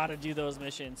gotta do those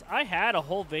missions. I had a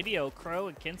whole video. Crow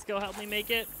and Kinsko helped me make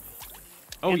it.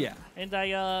 Oh, yeah. And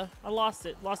I lost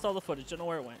it. Lost all the footage. Don't know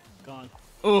where it went. Gone.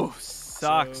 Oh,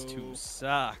 sucks So- to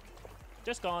suck.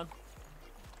 Just gone.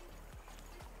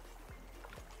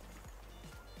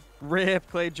 Rip,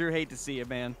 Clay Drew, hate to see it,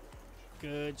 man.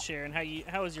 Good, Sharon.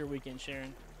 How was your weekend,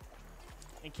 Sharon?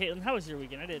 And Caitlin, how was your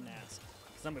weekend? I didn't ask,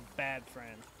 because I'm a bad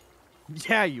friend.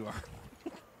 Yeah, you are.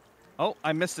 Oh,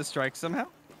 I missed a strike somehow.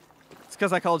 It's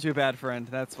because I called you a bad friend.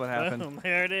 That's what happened. Boom,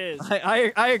 there it is.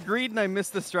 I agreed and I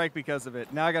missed the strike because of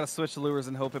it. Now I got to switch lures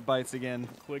and hope it bites again.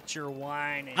 Quit your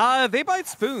whining. They bite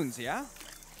spoons, yeah?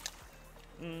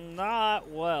 Not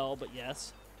well, but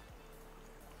yes.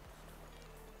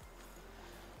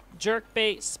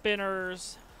 Jerkbait,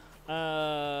 spinners,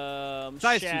 Size 2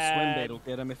 swim shad, bait will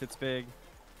get them if it's big.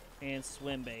 and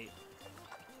swim bait.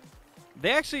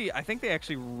 I think they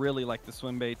actually really like the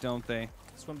swim bait, don't they?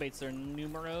 Swim bait's their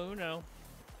numero uno.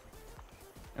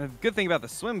 And the good thing about the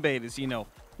swim bait is, you know,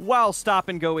 While Stop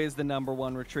and Go is the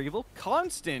 #1 retrieval,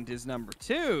 Constant is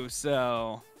 #2.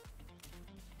 So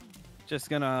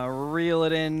just gonna reel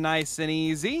it in nice and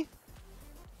easy.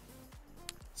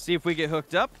 See if we get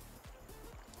hooked up.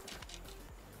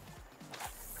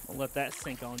 We'll let that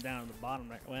sink on down to the bottom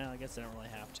right. Well, I guess I don't really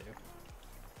have to.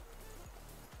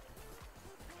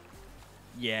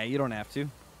 Yeah, you don't have to.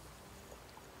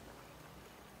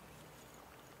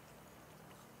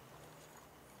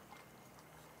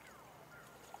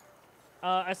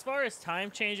 As far as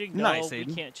time changing, no, Nice, we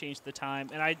Aiden. can't change the time.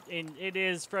 And it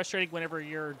is frustrating whenever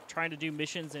you're trying to do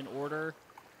missions in order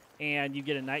and you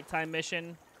get a nighttime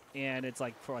mission and it's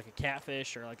like for like a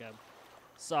catfish or like a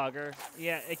sauger.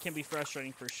 Yeah, it can be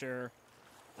frustrating for sure.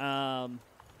 I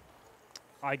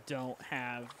don't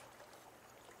have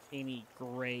any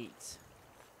great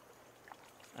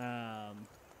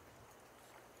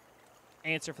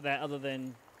answer for that other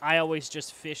than I always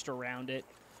just fished around it.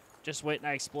 Just went and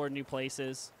I explored new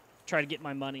places, try to get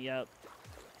my money up.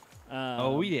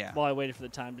 Oh, yeah. While I waited for the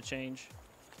time to change.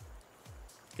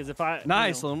 Because if I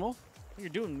Nice, Lone Wolf. if you're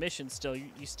doing missions still,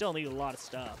 you still need a lot of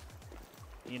stuff.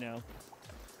 You know.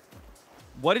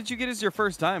 What did you get as your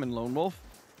first time in Lone Wolf?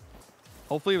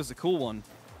 Hopefully it was a cool one.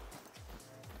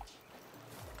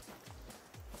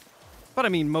 But I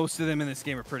mean, most of them in this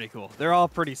game are pretty cool. They're all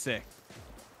pretty sick.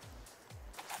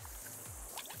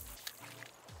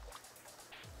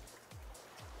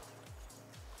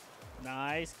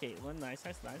 Nice, Caitlin. Nice,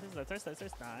 nice, nice, nice, nice, nice,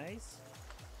 nice, nice.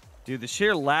 Dude, the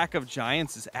sheer lack of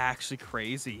giants is actually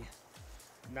crazy.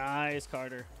 Nice,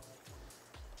 Carter.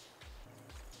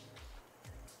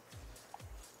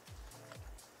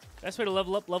 Best way to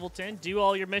level up level 10, do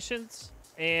all your missions,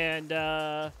 and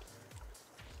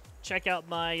check out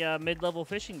my mid-level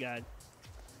fishing guide.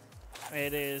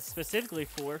 It is specifically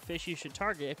for fish you should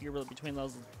target if you're really between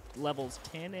those levels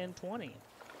 10 and 20.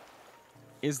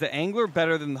 Is the Angler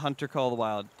better than the Hunter Call of the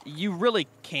Wild? You really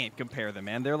can't compare them,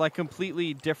 man. They're like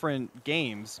completely different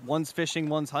games. One's fishing,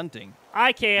 one's hunting.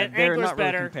 I can. They're Angler's not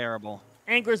better. really comparable.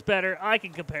 Angler's better. I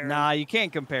can compare them. Nah, you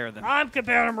can't compare them. I'm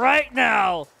comparing them right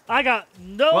now. I got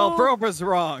no... Well, Brobra's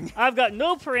wrong. I've got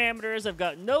no parameters. I've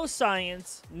got no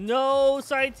science, no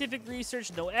scientific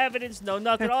research, no evidence, no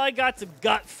nothing. All I got's a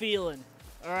gut feeling.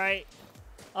 All right?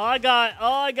 All I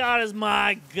got is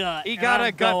my gut. He and got I'm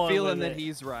a gut going feeling with that it.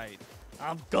 he's right.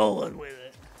 I'm going with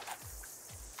it.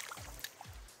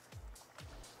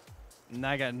 And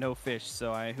I got no fish,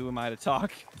 so who am I to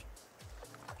talk?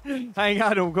 I ain't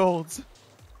got no golds.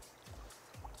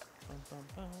 Bum, bum,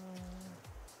 bum.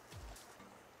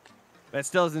 That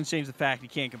still doesn't change the fact you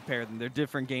can't compare them. They're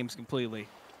different games completely.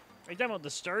 Are you talking about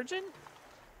the sturgeon?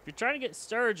 If you're trying to get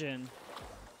sturgeon,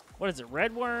 what is it?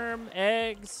 Red worm,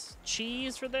 eggs,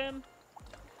 cheese for them?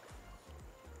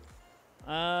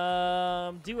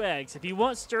 Do eggs. If you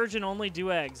want sturgeon, only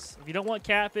do eggs. If you don't want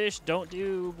catfish, don't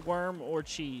do worm or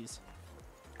cheese.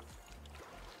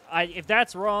 If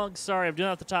that's wrong, sorry, I'm doing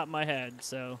it off the top of my head,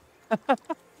 so.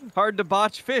 Hard to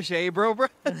botch fish, eh, bro?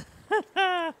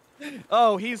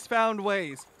 Oh, he's found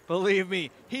ways. Believe me,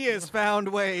 he has found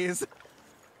ways.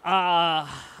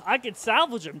 I could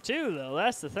salvage them too, though.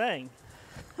 That's the thing.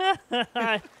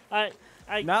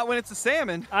 Not when it's a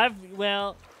salmon. I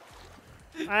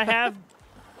have.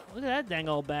 Look at that dang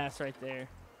old bass right there.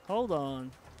 Hold on.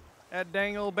 That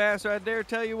dang old bass right there,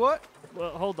 tell you what. Well,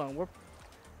 hold on.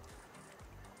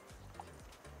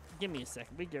 Give me a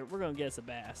second. We're going to get us a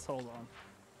bass. Hold on.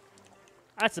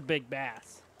 That's a big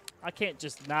bass. I can't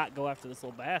just not go after this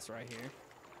little bass right here.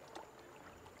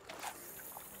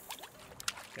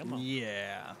 Come on.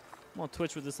 Yeah. I'm going to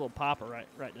twitch with this little popper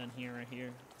right down here, right here.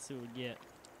 Let's see what we get.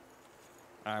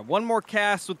 All right, one more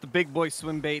cast with the big boy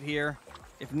swim bait here.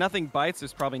 If nothing bites,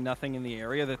 there's probably nothing in the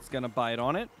area that's going to bite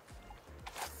on it.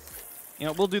 You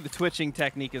know, we'll do the twitching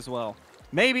technique as well.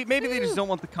 Maybe they just don't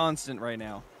want the constant right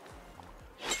now.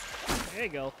 There you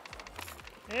go.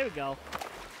 There we go.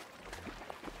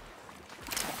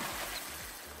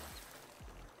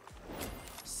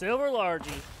 Silver largie.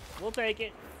 We'll take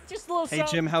it. Just a little Hey,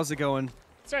 something. Jim, how's it going?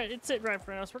 It's right. It's sitting right in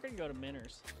front of us. We're going to go to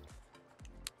Minners.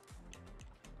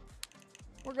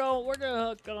 We're gonna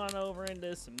hook on over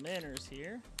into some Minners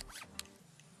here.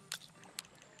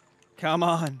 Come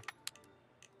on.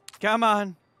 Come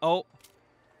on. Oh.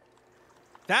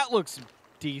 That looks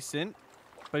decent,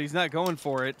 but he's not going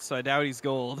for it, so I doubt he's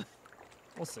gold.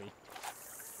 We'll see. I'm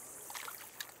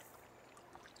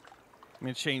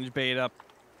going to change bait up.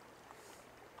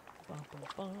 Bum, bum,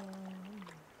 bum.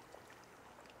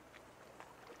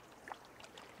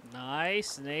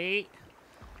 Nice, Nate.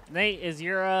 Nate, is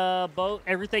your boat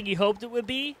everything you hoped it would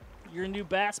be? Your new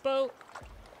bass boat?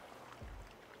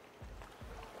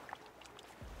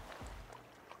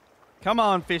 Come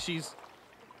on, fishies.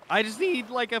 I just need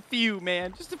like a few,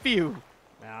 man. Just a few.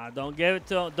 Nah, don't give it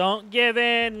to him. Don't give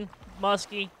in,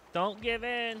 Muskie. Don't give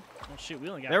in. Oh, shoot, we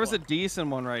only got There was a one. decent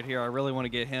one right here. I really want to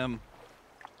get him.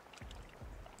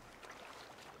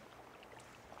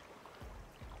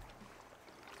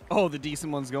 Oh, the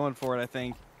decent one's going for it, I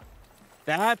think.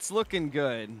 That's looking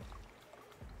good.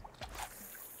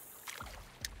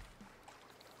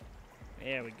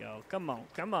 There we go. Come on,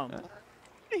 come on.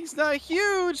 He's not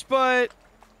huge, but...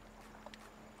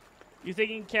 You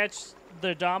think you can catch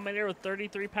the Dominator with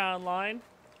 33-pound line?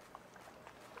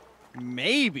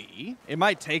 Maybe. It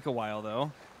might take a while,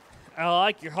 though. I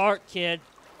like your heart, kid.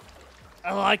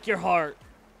 I like your heart.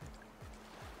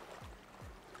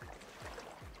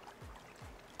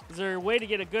 Is there a way to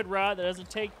get a good rod that doesn't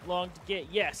take long to get?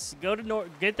 Yes. Go to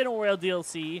get the Norwell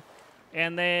DLC,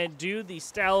 and then do the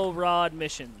Stallow Rod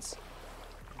missions.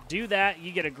 Do that.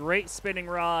 You get a great spinning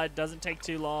rod. Doesn't take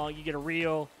too long. You get a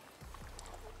reel.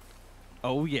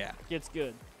 Oh, yeah. Gets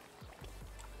good.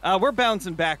 We're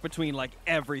bouncing back between, like,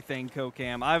 everything,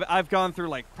 CoCam. I've gone through,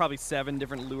 like, probably 7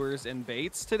 different lures and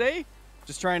baits today.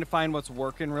 Just trying to find what's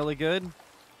working really good.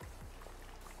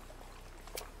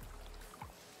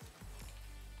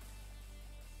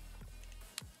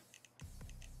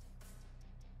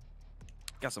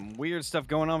 Got some weird stuff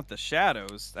going on with the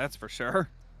shadows, that's for sure.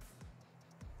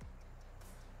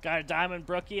 Got a diamond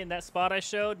brookie in that spot I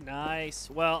showed. Nice.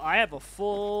 Well, I have a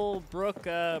full brook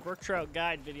trout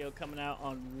guide video coming out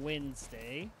on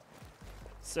Wednesday,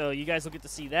 so you guys will get to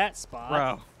see that spot.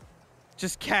 Bro,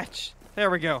 just catch.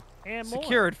 There we go. And more.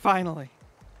 Secured finally.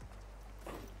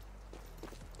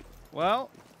 Well,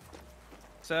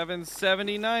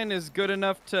 779 is good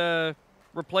enough to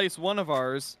replace one of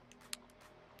ours.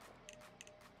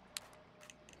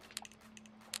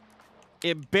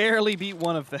 It barely beat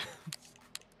one of them.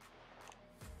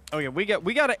 Oh yeah, we got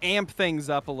to amp things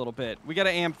up a little bit. We got to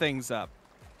amp things up.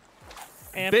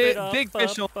 Amp it up, big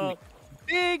fish up, only. up.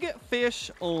 Big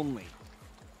fish only.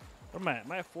 Where am I at?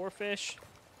 Am I at 4 fish?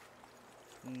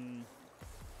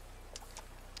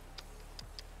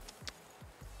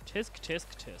 Tisk, tisk,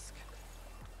 tisk.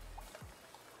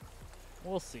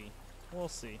 We'll see. We'll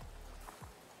see.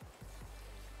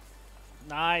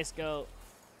 Nice, go.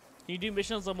 Can you do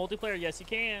missions on multiplayer? Yes, you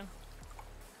can.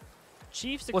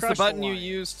 Chiefs to What's the crush button you line.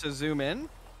 use to zoom in?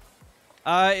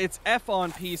 It's F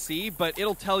on PC, but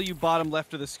it'll tell you bottom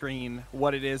left of the screen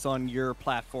what it is on your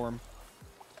platform.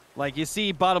 Like, you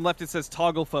see bottom left, it says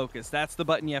toggle focus. That's the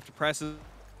button you have to press.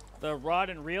 The rod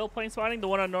and reel plane spotting, the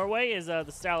one on Norway, is the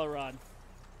Stallow rod.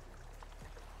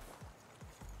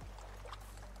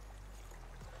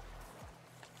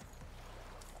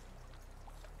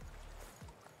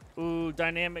 Ooh,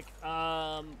 dynamic.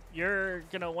 You're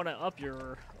gonna want to up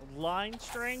your line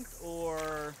strength,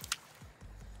 or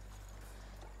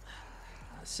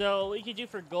so what you could do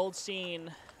for Goldstein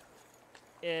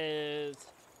is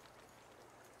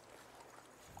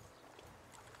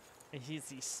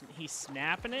he's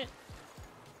snapping it.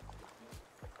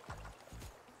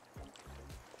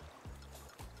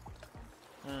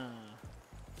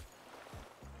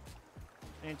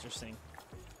 Interesting.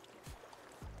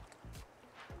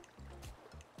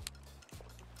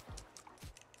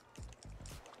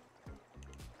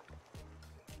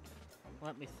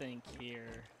 Let me think here.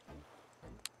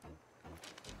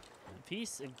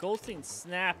 If Goldstein's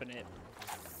snapping it.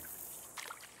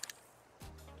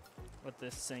 Let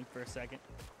this sink for a second.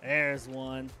 There's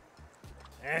one.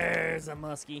 There's a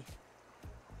muskie.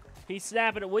 If he's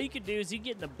snapping it, what you could do is you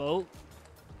get in the boat.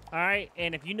 Alright,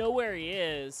 and if you know where he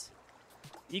is,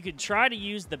 you could try to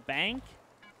use the bank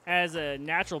as a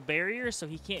natural barrier so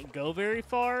he can't go very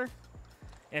far.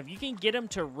 And if you can get him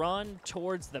to run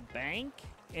towards the bank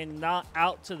and not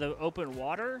out to the open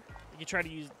water, you can try to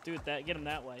get him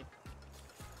that way.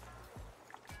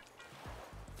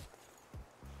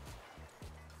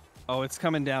 Oh, it's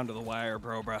coming down to the wire,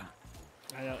 bro, bruh.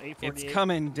 I know, 848. It's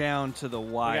coming down to the We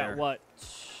wire. got what?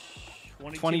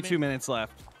 22 minutes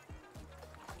left.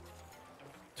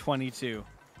 22.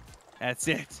 That's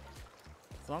it.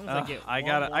 As long as I get I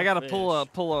one gotta more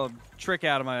pull a trick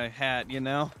out of my hat, you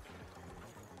know.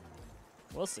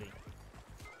 fish. We'll see.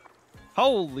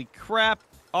 Holy crap,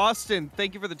 Austin!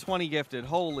 Thank you for the 20 gifted.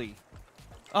 Holy,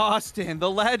 Austin, the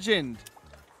legend.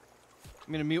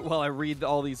 I'm gonna mute while I read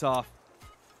all these off.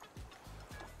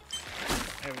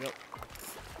 There we go.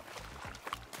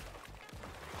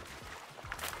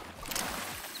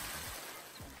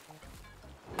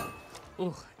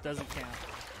 Ooh, doesn't count.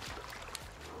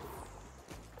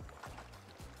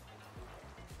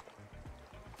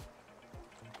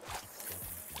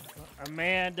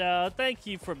 Amanda, thank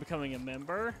you for becoming a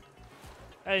member.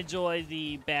 I enjoy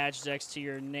the badge next to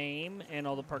your name and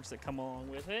all the perks that come along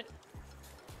with it.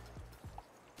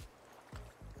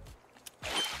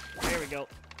 There we go.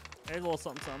 There's a little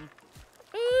something, something.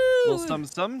 Ooh. Little something,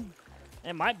 something.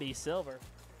 It might be silver.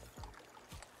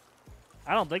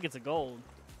 I don't think it's a gold,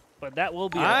 but that will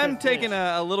be. I'm taking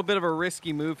a little bit of a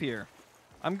risky move here.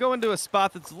 I'm going to a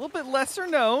spot that's a little bit lesser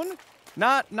known,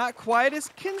 not quite as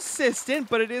consistent,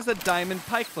 but it is a diamond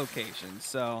pike location.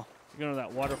 So you're going to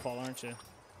that waterfall, aren't you?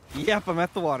 Yep, I'm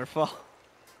at the waterfall.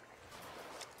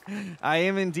 I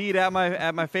am indeed at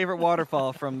my favorite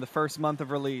waterfall from the first month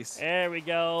of release. There we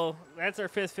go. That's our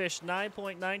fifth fish,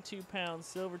 9.92 pounds,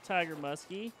 silver tiger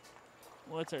muskie.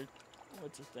 What's our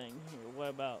thing here? What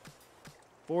about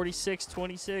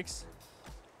 46.26?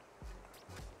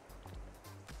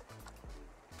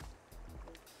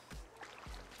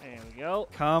 There we go.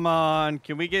 Come on,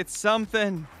 can we get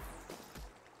something?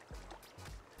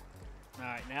 All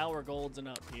right, now we're golden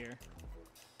up here.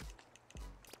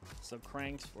 So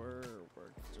cranks were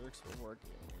jerks were working.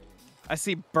 I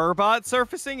see burbot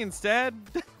surfacing instead.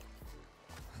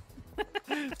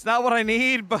 It's not what I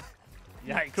need, but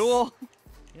yikes. Cool.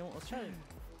 You know what,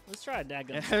 let's try a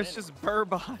dadgum Yeah, spinner. it's just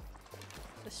burbot.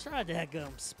 Let's try a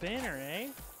dadgum spinner, eh?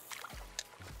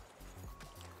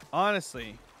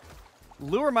 Honestly,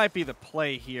 lure might be the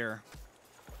play here.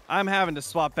 I'm having to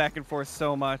swap back and forth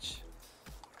so much.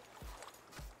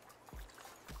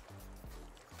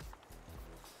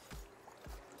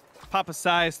 Pop a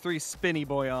size 3 spinny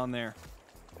boy on there.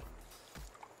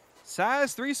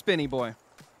 Size 3 spinny boy.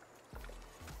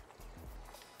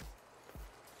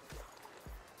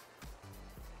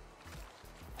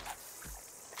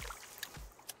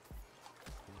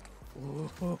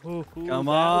 Come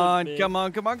on, come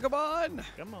on, come on, come on.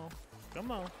 Come on,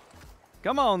 come on.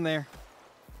 Come on there.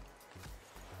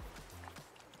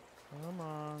 Come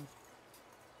on.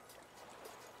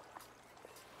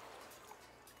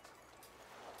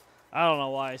 I don't know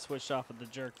why I switched off of the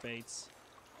jerk baits.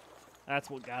 That's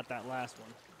what got that last one.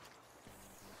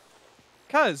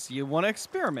 'Cause you want to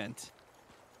experiment.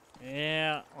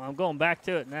 Yeah, well, I'm going back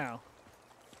to it now.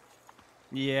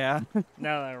 Yeah.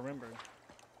 Now that I remember.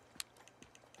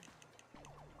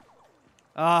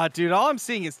 Ah, dude, all I'm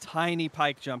seeing is tiny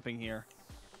pike jumping here.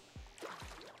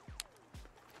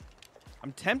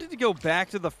 I'm tempted to go back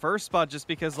to the first spot just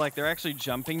because, like, they're actually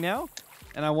jumping now.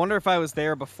 And I wonder if I was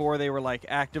there before they were, like,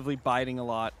 actively biting a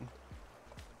lot.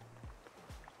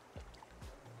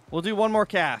 We'll do one more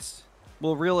cast.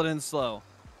 We'll reel it in slow.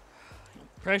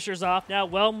 Pressure's off now.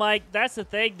 Well, Mike, that's the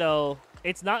thing, though.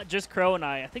 It's not just Crow and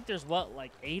I. I think there's, what,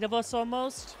 like 8 of us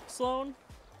almost, Sloan?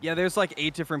 Yeah, there's, like,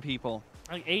 8 different people.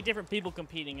 Like 8 different people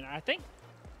competing, and I think...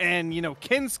 And, you know,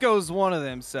 Kinsko's one of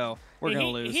them, so we're going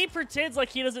to lose. He pretends like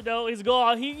he doesn't know he's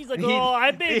gone. He's like, oh,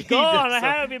 I've been gone. I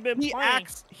haven't been playing.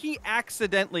 He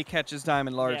accidentally catches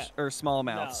diamond large or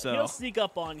smallmouth, No, so... he'll sneak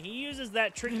up on. He uses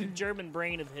that tricky German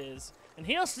brain of his, and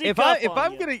he'll sneak If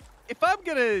I'm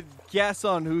gonna guess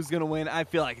on who's gonna win, I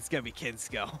feel like it's gonna be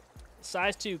Kinsko.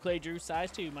 Size 2, Clay Drew.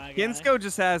 Size 2, my guy. Kinsko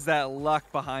just has that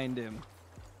luck behind him.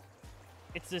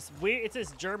 It's this weird. It's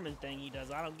this German thing he does.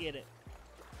 I don't get it.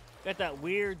 Got that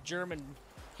weird German.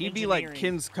 He'd be like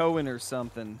Kinskoen or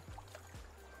something.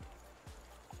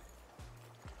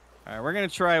 All right, we're gonna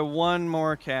try one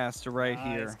more cast right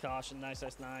here. Caution. Nice,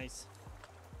 nice, nice.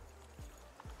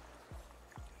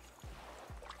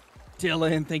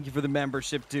 Dylan, thank you for the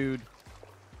membership, dude.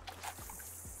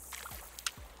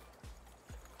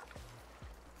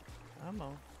 Come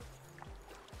on.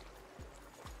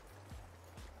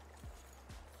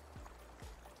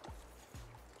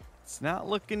 It's not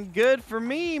looking good for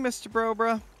me, Mr.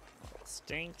 Brobra.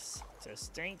 Stinks. It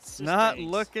stinks. It's not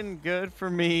looking good for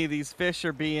me. These fish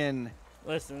are being...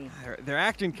 Listen. They're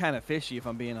acting kind of fishy, if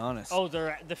I'm being honest. Oh,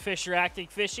 the fish are acting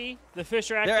fishy? The fish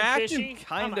are acting fishy? They're acting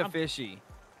kind of fishy.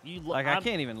 I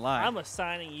can't even lie. I'm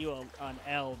assigning you an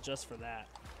L just for that.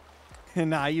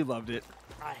 Nah, you loved it.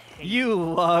 I hate You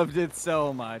loved it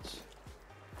so much.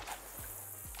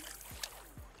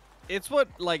 It's what,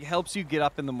 like, helps you get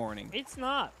up in the morning. It's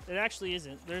not. It actually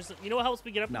isn't. You know what helps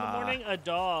me get up in the morning? A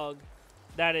dog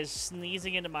that is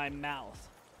sneezing into my mouth.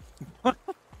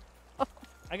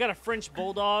 I got a French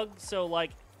bulldog, so,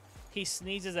 like, he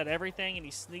sneezes at everything, and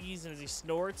he sneezes as he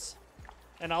snorts.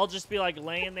 And I'll just be, like,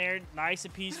 laying there nice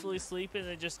and peacefully sleeping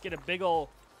and just get a big ol'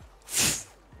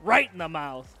 right in the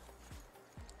mouth.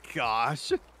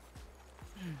 Gosh.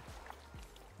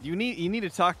 You need to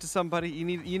talk to somebody.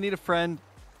 You need a friend.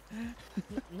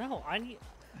 No,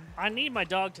 I need my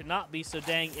dog to not be so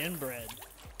dang inbred.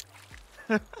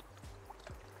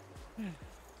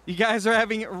 You guys are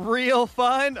having real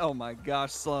fun. Oh my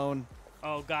gosh, Sloan.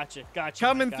 Oh, gotcha, gotcha.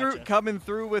 Coming Mike, through, gotcha. coming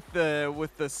through with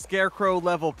the Scarecrow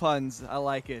level puns. I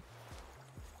like it.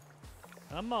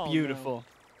 Come on. Beautiful.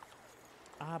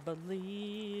 Now. I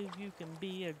believe you can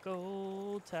be a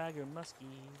gold tiger muskie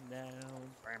now.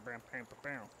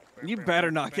 You better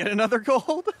not get another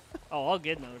gold. Oh, I'll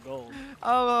get another gold.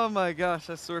 Oh my gosh!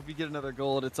 I swear, if you get another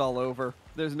gold, it's all over.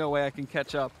 There's no way I can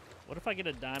catch up. What if I get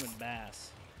a diamond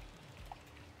bass?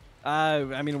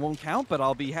 I mean, it won't count, but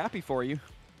I'll be happy for you.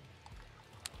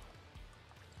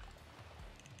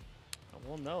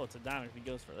 We'll know it's a diamond if he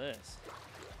goes for this.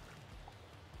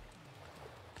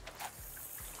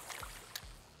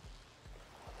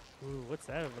 Ooh, what's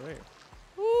that over there?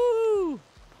 Woo! Oh,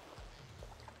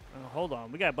 hold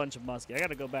on. We got a bunch of muskie. I got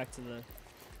to go back to the...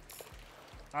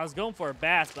 I was going for a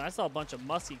bass, but I saw a bunch of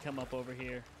muskie come up over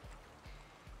here.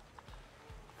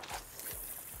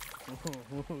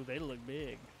 Ooh, they look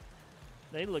big.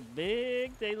 They look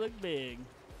big. They look big.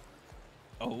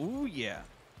 Oh, yeah.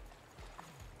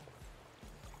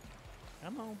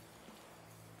 Come on.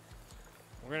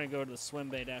 We're going to go to the swim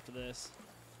bait after this.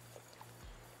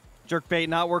 Jerkbait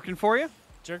not working for you?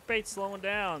 Jerkbait's slowing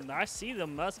down. I see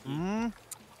them muskie.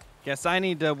 Guess I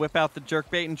need to whip out the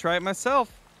jerkbait and try it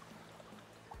myself.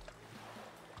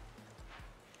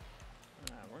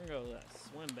 All right, we're going to go with that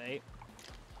swim bait.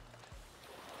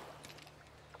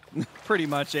 Pretty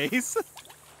much, Ace.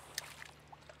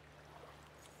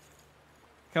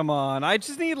 Come on. I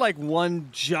just need like one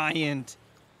giant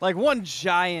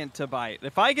to bite.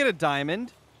 If I get a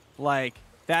diamond, like,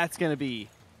 that's going to be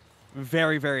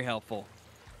very, very helpful.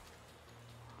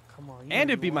 Come on. And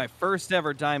it'd be my first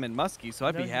ever diamond muskie, so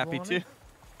I'd be happy too.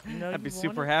 I'd be you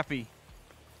super want it? happy.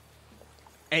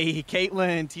 Hey,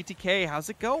 Caitlin, TTK, how's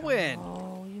it going?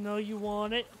 Oh, you know you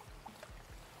want it.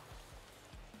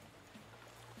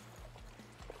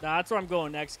 Nah, that's where I'm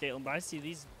going next, Caitlin. But I see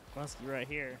these muskie right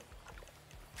here.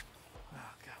 Oh,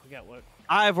 God, we got what?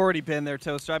 I've already been there,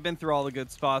 Toaster. I've been through all the good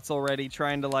spots already,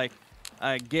 trying to, like,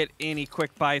 get any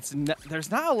quick bites. There's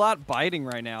not a lot biting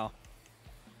right now.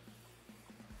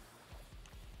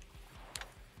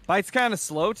 Bite's kind of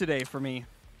slow today for me.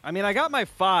 I mean, I got my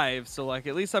 5, so, like,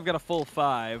 at least I've got a full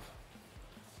 5.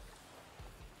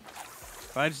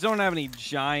 But I just don't have any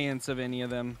giants of any of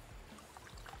them.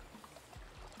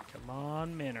 Come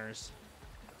on, Minners.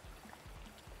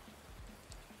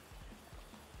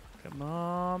 Come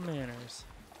on, Minners.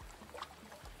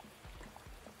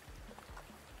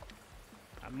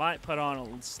 I might put on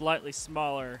a slightly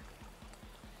smaller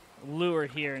lure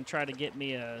here and try to get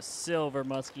me a silver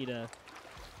muskie to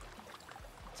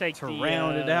take To the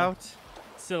round it out.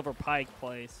 silver pike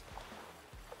place.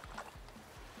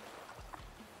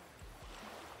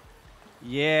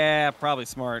 Yeah, probably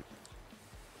smart.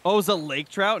 Oh, it's a lake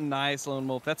trout? Nice, Lone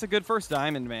Wolf. That's a good first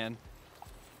diamond, man.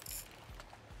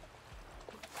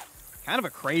 Kind of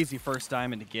a crazy first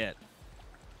diamond to get.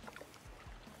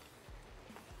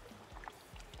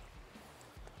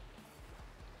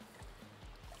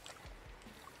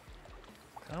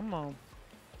 Come on.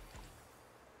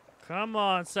 Come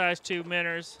on, size 2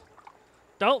 Minners.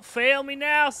 Don't fail me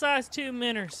now, size 2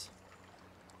 Minners.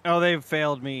 Oh, they've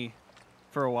failed me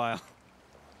for a while.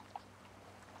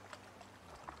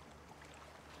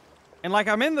 And, like,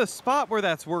 I'm in the spot where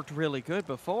that's worked really good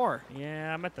before.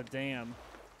 Yeah, I'm at the dam.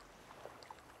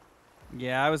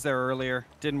 Yeah, I was there earlier.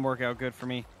 Didn't work out good for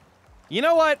me. You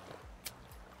know what?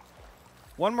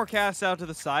 One more cast out to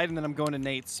the side, and then I'm going to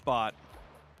Nate's spot.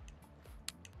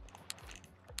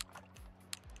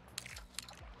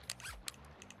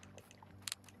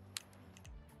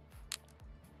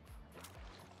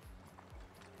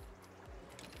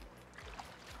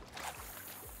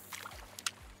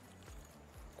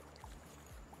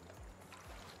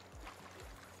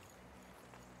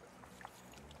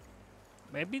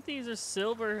 Maybe these are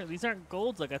silver. These aren't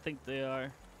golds like I think they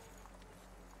are.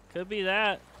 Could be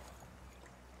that.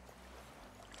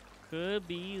 Could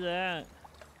be that.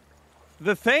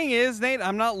 The thing is, Nate,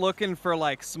 I'm not looking for,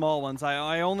 like, small ones.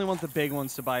 I only want the big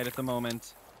ones to bite at the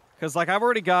moment. Because, like, I've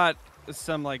already got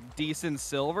some, like, decent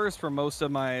silvers for most of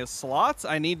my slots.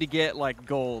 I need to get, like,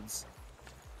 golds.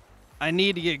 I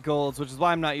need to get golds, which is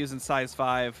why I'm not using size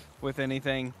 5 with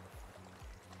anything.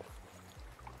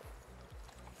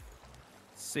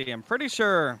 See, I'm pretty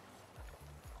sure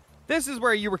this is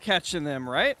where you were catching them,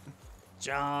 right?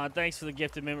 John, thanks for the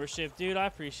gifted membership, dude. I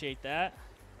appreciate that.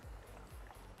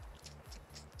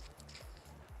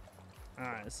 All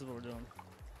right, this is what we're doing.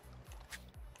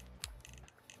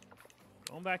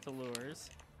 Going back to lures.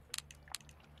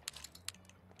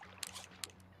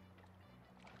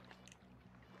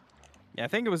 Yeah, I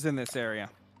think it was in this area.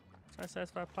 Try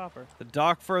size 5 popper. The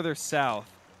dock further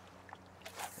south.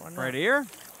 Why not? Right here?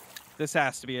 This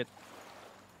has to be it.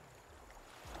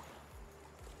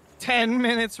 10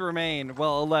 minutes remain.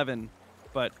 Well, 11,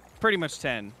 but pretty much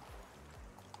 10.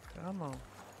 Come on.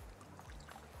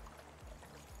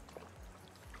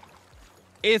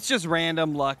 It's just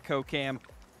random luck, CoCam.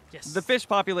 Yes. The fish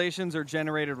populations are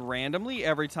generated randomly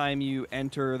every time you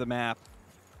enter the map.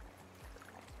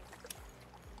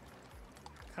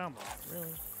 Come on, really?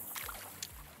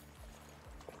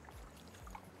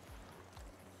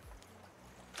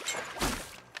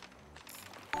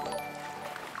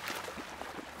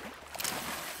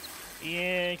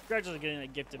 Yeah, congratulations on getting a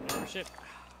gifted membership.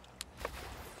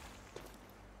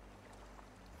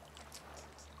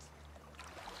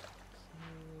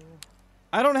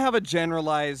 I don't have a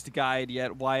generalized guide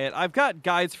yet, Wyatt. I've got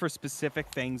guides for specific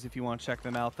things if you want to check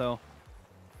them out, though.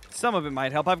 Some of it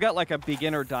might help. I've got like a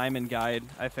beginner diamond guide,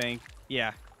 I think.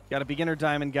 Yeah, got a beginner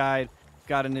diamond guide.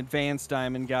 Got an advanced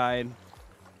diamond guide.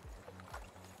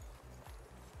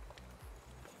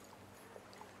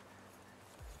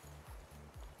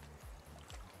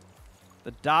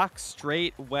 The dock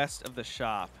straight west of the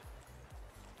shop.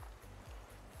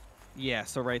 Yeah,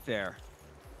 so right there.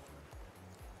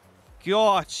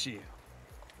 Got you.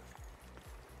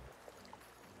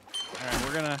 All right,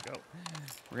 we're gonna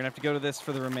have to go to this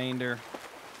for the remainder.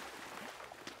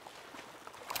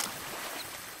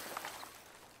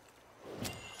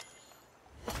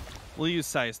 We'll use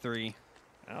size 3.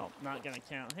 Oh, not gonna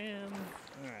count him.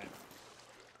 All right.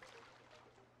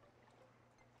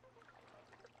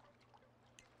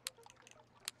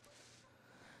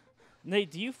 Nate,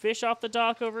 do you fish off the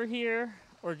dock over here,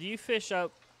 or do you fish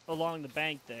up along the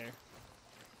bank there?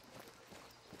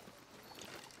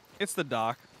 It's the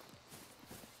dock.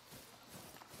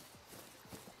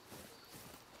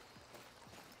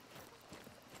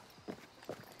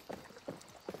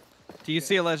 Do you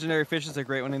see a legendary fish as a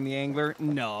great one in the angler?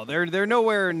 No, they're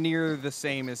nowhere near the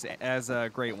same as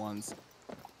great ones,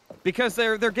 because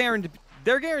they're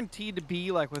guaranteed to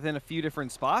be like within a few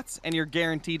different spots, and you're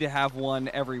guaranteed to have one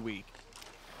every week.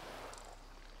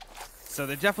 So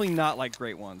they're definitely not like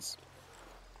great ones.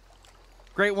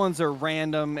 Great ones are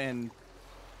random and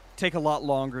take a lot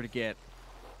longer to get.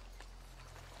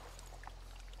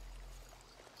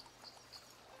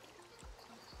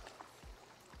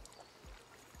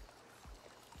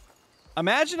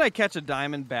 Imagine I catch a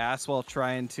diamond bass while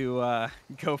trying to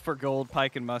go for gold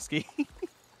pike and muskie.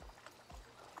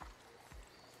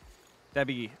 That'd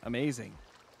be amazing.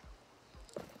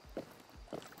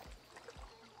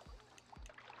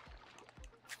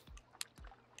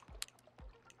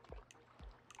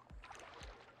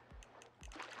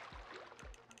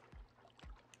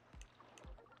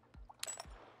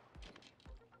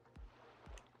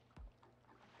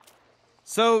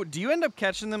 So, do you end up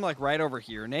catching them like right over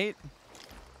here, Nate?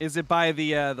 Is it by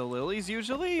the lilies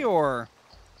usually, or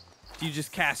do you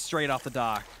just cast straight off the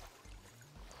dock?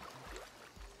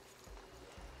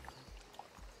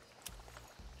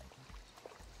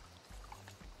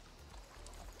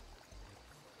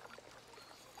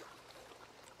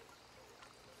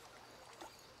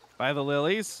 By the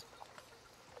lilies?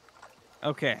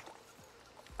 Okay.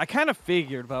 I kind of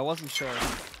figured, but I wasn't sure.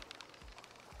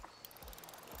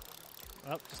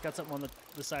 Oh, just got something on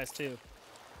the size 2.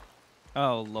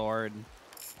 Oh, Lord.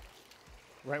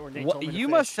 Right where Nate told me to You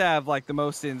fish. must have, like, the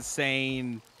most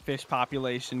insane fish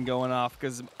population going off,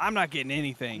 because I'm not getting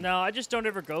anything. No, I just don't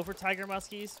ever go for tiger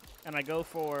muskies, and I go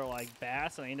for, like,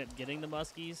 bass, and I end up getting the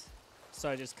muskies, so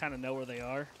I just kind of know where they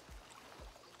are.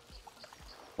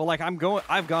 Well, like,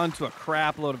 I've gone to a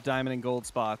crap load of diamond and gold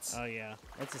spots. Oh, yeah.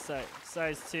 That's a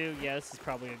size 2. Yeah, this is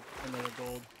probably another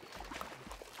gold.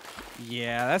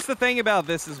 Yeah, that's the thing about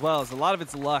this as well, is a lot of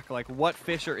it's luck, like what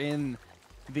fish are in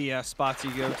the spots you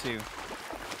go to.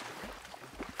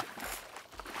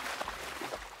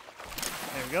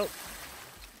 There we go.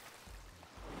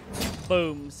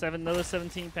 Boom. Another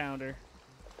 17-pounder.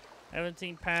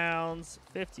 17 pounds,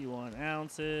 51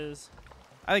 ounces.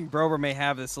 I think Brober may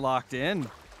have this locked in.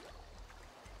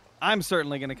 I'm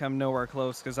certainly going to come nowhere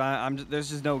close, because there's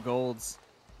just no golds.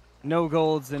 No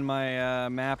golds in my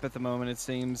map at the moment, it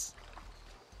seems.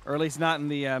 Or at least not in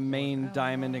the main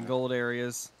diamond and gold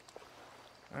areas.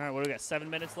 All right, what do we got? 7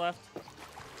 minutes left?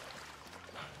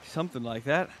 Something like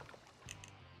that.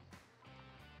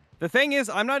 The thing is,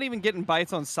 I'm not even getting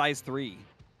bites on size 3.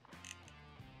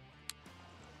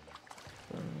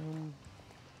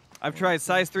 I've tried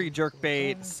size 3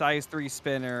 jerkbait, size 3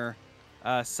 spinner,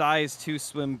 size 2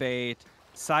 swim bait,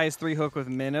 size 3 hook with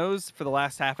minnows for the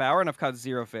last half hour, and I've caught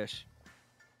 0 fish.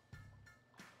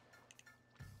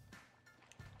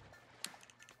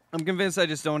 I'm convinced I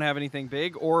just don't have anything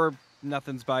big, or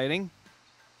nothing's biting.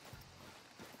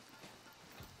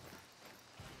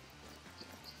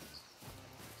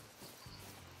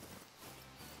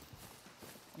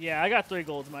 Yeah, I got 3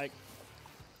 golds, Mike.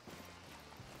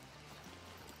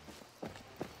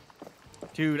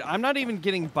 Dude, I'm not even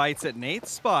getting bites at Nate's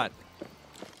spot.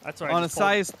 That's right. On a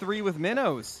size 3 with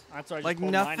minnows. That's why I just like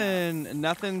pulled mine out.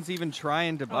 nothing's even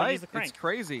trying to use bite. the crank. It's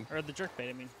crazy. Or the jerkbait,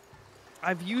 I mean.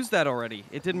 I've used that already.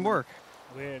 It didn't work.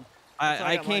 Weird.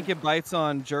 I can't get bites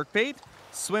on jerkbait,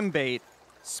 swim bait,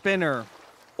 spinner,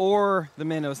 or the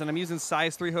minnows, and I'm using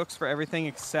size 3 hooks for everything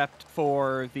except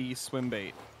for the swim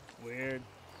bait. Weird.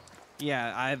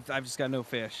 Yeah, I've just got no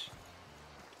fish.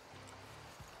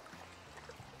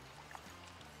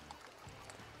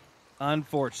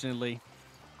 Unfortunately.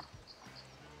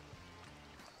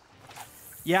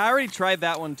 Yeah, I already tried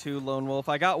that one too, Lone Wolf.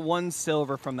 I got 1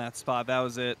 silver from that spot. That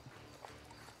was it.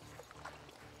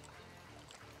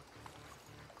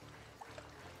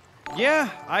 Yeah,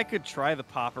 I could try the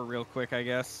popper real quick, I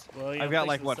guess. Well, yeah, I've got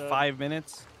like, what, 5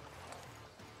 minutes?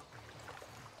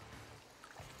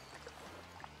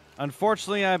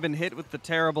 Unfortunately, I've been hit with the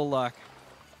terrible luck.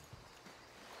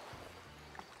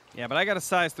 Yeah, but I got a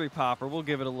size 3 popper. We'll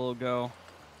give it a little go.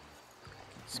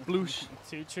 Sploosh.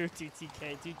 Too true,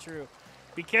 TTK. Too true.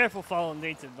 Be careful following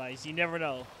Nate's advice. You never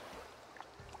know.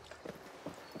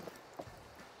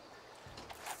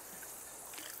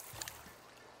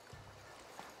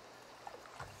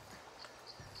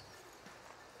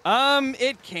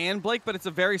 It can, Blake, but it's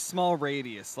a very small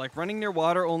radius. Like, running near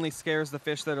water only scares the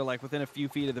fish that are, like, within a few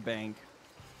feet of the bank.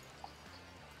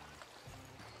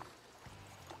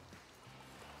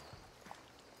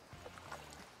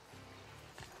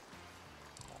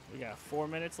 We got 4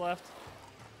 minutes left.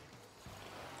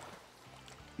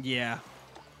 Yeah.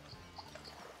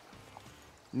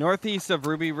 Northeast of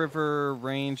Ruby River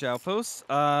Range Outpost.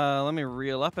 Let me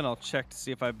reel up and I'll check to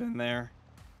see if I've been there.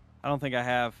 I don't think I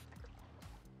have.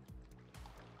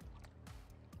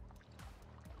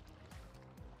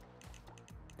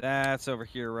 That's over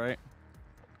here, right?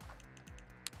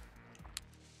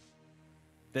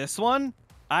 This one?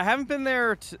 I haven't been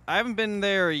there. I haven't been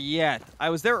there yet.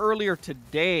 I was there earlier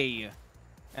today,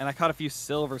 and I caught a few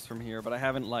silvers from here, but I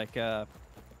haven't I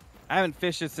haven't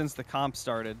fished it since the comp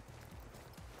started.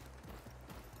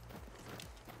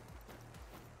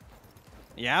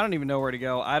 Yeah, I don't even know where to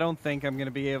go. I don't think I'm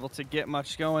gonna be able to get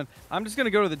much going. I'm just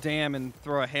gonna go to the dam and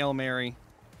throw a Hail Mary.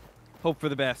 Hope for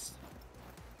the best.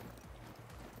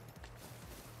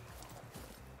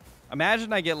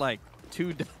 Imagine I get like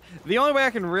 2. The only way I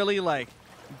can really like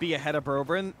be ahead of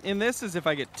Brober in this is if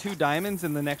I get 2 diamonds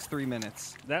in the next 3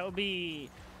 minutes. That would be.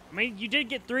 I mean, you did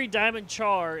get 3 diamond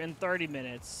char in 30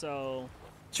 minutes, so.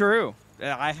 True.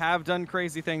 I have done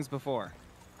crazy things before.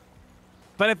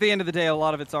 But at the end of the day, a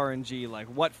lot of it's RNG. Like,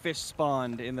 what fish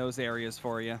spawned in those areas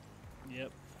for you?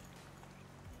 Yep.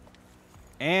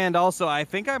 And also, I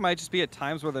think I might just be at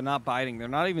times where they're not biting. They're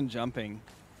not even jumping.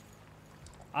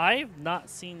 I've not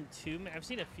seen too many. I've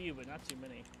seen a few, but not too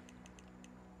many.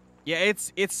 Yeah,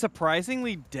 it's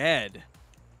surprisingly dead.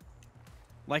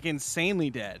 Like, insanely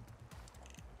dead.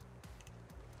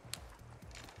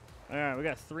 All right, we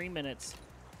got 3 minutes.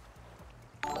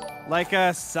 Like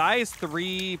a size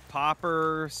 3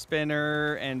 popper,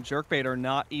 spinner, and jerkbait are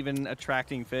not even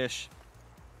attracting fish.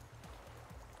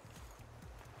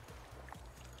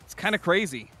 It's kind of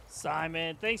crazy.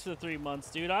 Simon, thanks for the 3 months,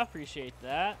 dude. I appreciate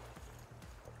that.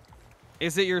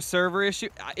 Is it your server issue?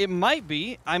 It might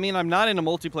be. I mean, I'm not in a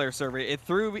multiplayer server. It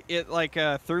threw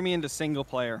me into single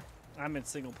player. I'm in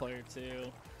single player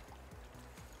too.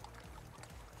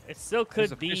 It still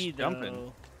could be though.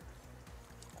 Jumping.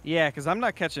 Yeah, because I'm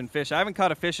not catching fish. I haven't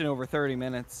caught a fish in over 30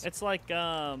 minutes. It's like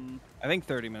I think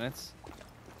 30 minutes.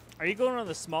 Are you going on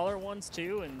the smaller ones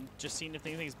too and just seeing if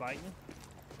anything's biting?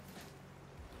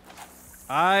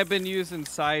 I've been using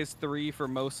size 3 for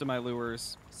most of my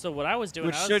lures. So what I was doing,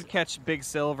 Which should catch big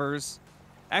silvers.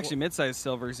 Actually, mid-sized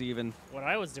silvers even. What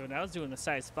I was doing the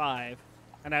size 5.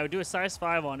 And I would do a size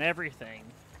 5 on everything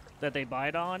that they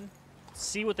bite on.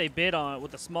 See what they bid on,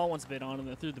 what the small ones bid on, and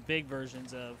then through the big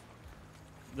versions of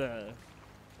the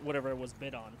whatever it was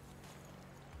bid on.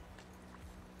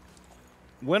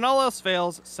 When all else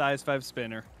fails, size 5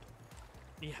 spinner.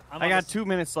 Yeah, I got 2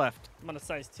 minutes left. I'm on a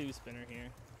size 2 spinner here.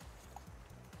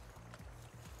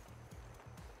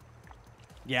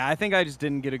 Yeah, I think I just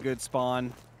didn't get a good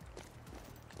spawn.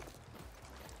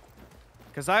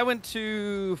 Because I went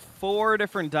to 4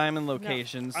 different diamond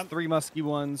locations, 3 musky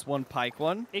ones, 1 pike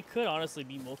one. It could honestly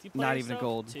be multiplayer. Not even a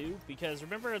gold. Too, because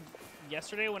remember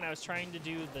yesterday when I was trying to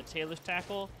do the tailor's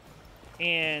tackle,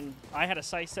 and I had a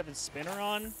size 7 spinner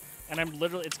on, and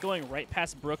it's going right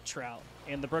past brook trout,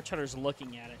 and the brook trouter's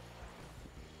looking at it.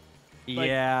 Like,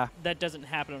 yeah. That doesn't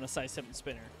happen on a size 7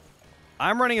 spinner.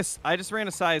 I just ran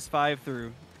a size 5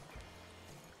 through.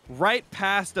 right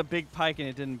past a big pike and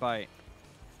it didn't bite.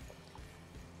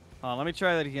 Let me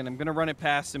try that again. I'm going to run it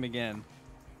past him again.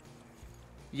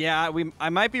 Yeah, I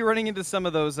might be running into some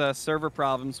of those server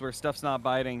problems where stuff's not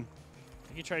biting.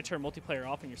 You can try to turn multiplayer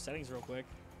off in your settings real quick.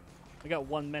 We got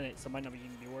 1 minute, so it might not even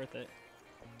be worth it.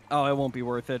 Oh, it won't be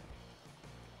worth it.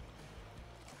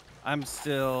 I'm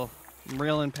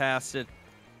reeling past it.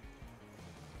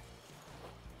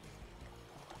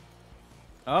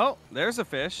 Oh, there's a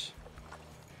fish.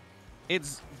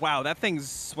 Wow, that thing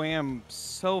swam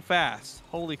so fast.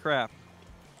 Holy crap.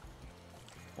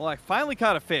 Well, I finally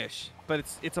caught a fish, but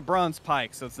it's a bronze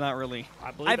pike, so it's not really.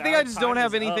 I think I just don't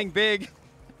have anything big.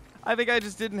 I think I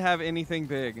just didn't have anything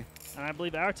big. And I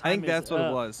believe our time I think that's what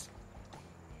it was.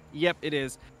 Yep, it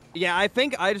is. Yeah, I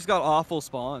think I just got awful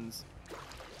spawns.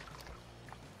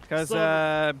 Because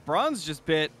bronze just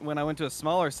bit when I went to a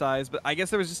smaller size, but I guess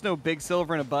there was just no big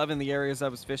silver and above in the areas I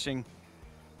was fishing.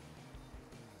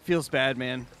 Feels bad,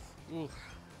 man. Oof.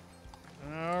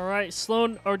 All right,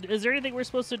 Sloan, or is there anything we're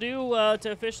supposed to do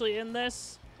to officially end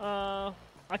this? I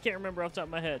can't remember off the top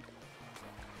of my head.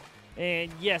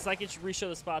 And yes, I can re-show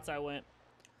the spots I went.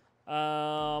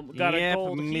 Got a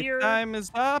gold here. Time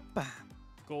is up.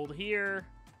 Gold here,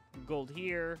 gold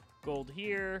here, gold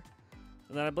here.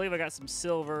 And then I believe I got some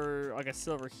silver. I got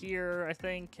silver here, I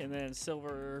think, and then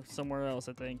silver somewhere else,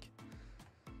 I think.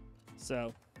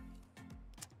 So.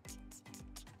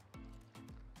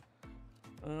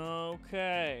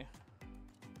 Okay.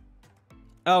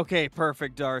 Okay,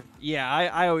 perfect, Darth. Yeah,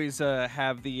 I always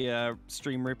have the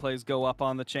stream replays go up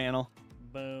on the channel.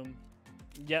 Boom.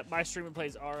 Yep, my stream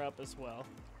replays are up as well.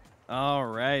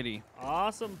 Alrighty.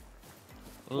 Awesome.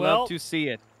 Love to see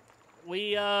it.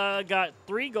 We got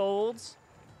 3 golds,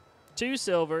 2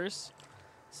 silvers,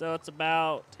 so it's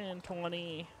about 10,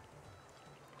 20,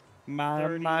 Mine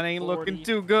 30, ain't 40, looking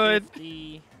too good.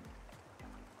 50,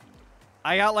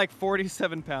 I got like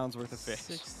 47 pounds worth of fish.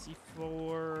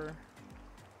 64.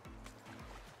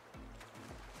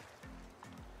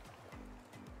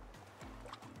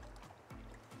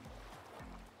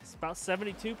 It's about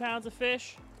 72 pounds of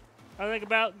fish. I think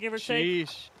about, give or take.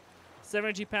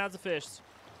 72 pounds of fish.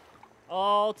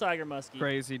 All tiger muskie.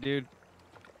 Crazy, dude.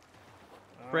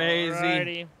 Crazy.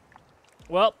 Alrighty.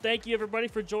 Well, thank you everybody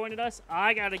for joining us.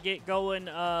 I gotta get going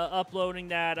uploading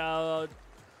that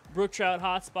brook trout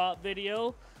hotspot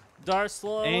video. Darth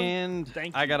Sloan. And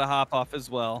thank you. I gotta hop off as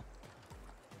well.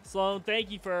 Sloan,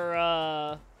 thank you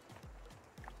for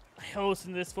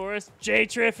hosting this for us. Jay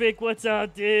Terrific, what's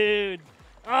up, dude?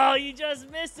 Oh, you just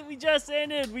missed it. We just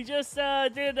ended. We just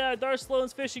did Darth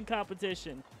Sloan's fishing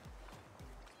competition.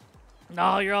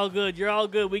 No, you're all good. You're all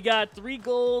good. We got 3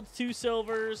 golds, 2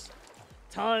 silvers,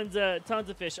 tons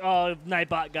of fish. Oh,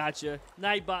 Nightbot gotcha.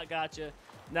 Nightbot gotcha.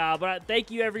 Nah, but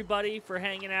thank you everybody for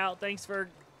hanging out. Thanks for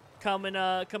coming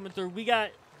through. We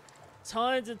got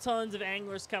tons and tons of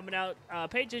anglers coming out.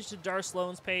 Pay attention to Darth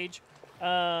Sloan's page.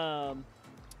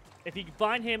 If you can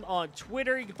find him on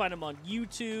Twitter, you can find him on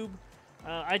YouTube.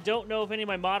 I don't know if any of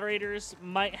my moderators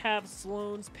might have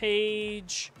Sloan's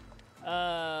page,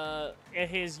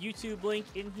 his YouTube link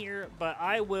in here, but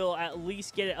I will at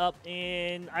least get it up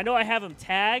in. I know I have him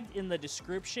tagged in the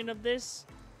description of this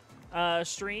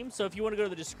stream, so if you want to go to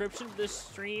the description of this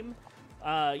stream,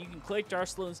 you can click Darth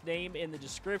Sloan's name in the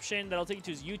description. That'll take you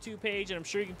to his YouTube page, and I'm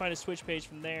sure you can find his Twitch page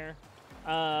from there.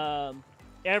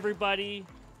 Everybody,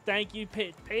 thank you.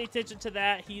 Pay attention to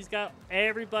that. He's got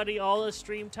everybody, all the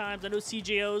stream times. I know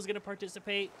CJO is going to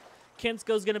participate.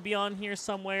 Kinsko's going to be on here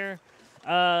somewhere.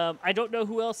 I don't know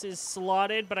who else is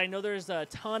slotted, but I know there's a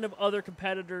ton of other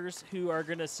competitors who are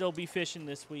going to still be fishing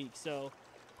this week. So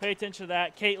pay attention to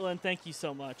that. Caitlin, thank you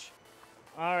so much.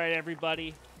 All right,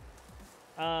 everybody.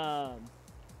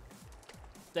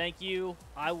 Thank you.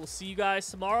 I will see you guys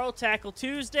tomorrow. Tackle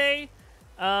Tuesday.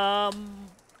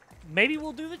 Maybe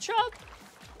we'll do the chub.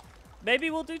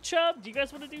 Maybe we'll do chub. Do you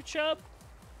guys want to do chub?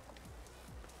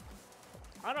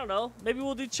 I don't know. Maybe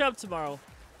we'll do chub tomorrow.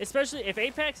 Especially if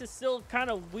Apex is still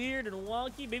kind of weird and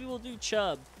wonky, maybe we'll do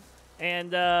chub.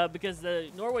 And because the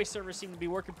Norway servers seem to be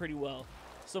working pretty well.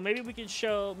 So maybe we can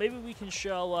show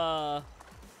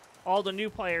all the new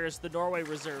players the Norway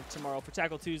reserve tomorrow for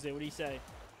Tackle Tuesday. What do you say?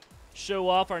 Show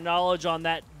off our knowledge on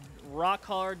that rock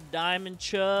hard diamond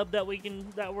chub that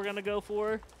we're gonna go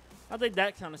for. I think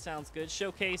that kind of sounds good.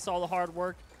 Showcase all the hard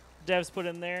work devs put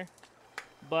in there.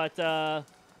 But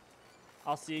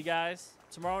I'll see you guys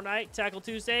tomorrow night, Tackle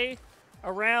Tuesday,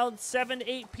 around 7,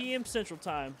 8 p.m. Central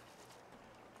Time.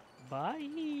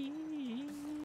 Bye.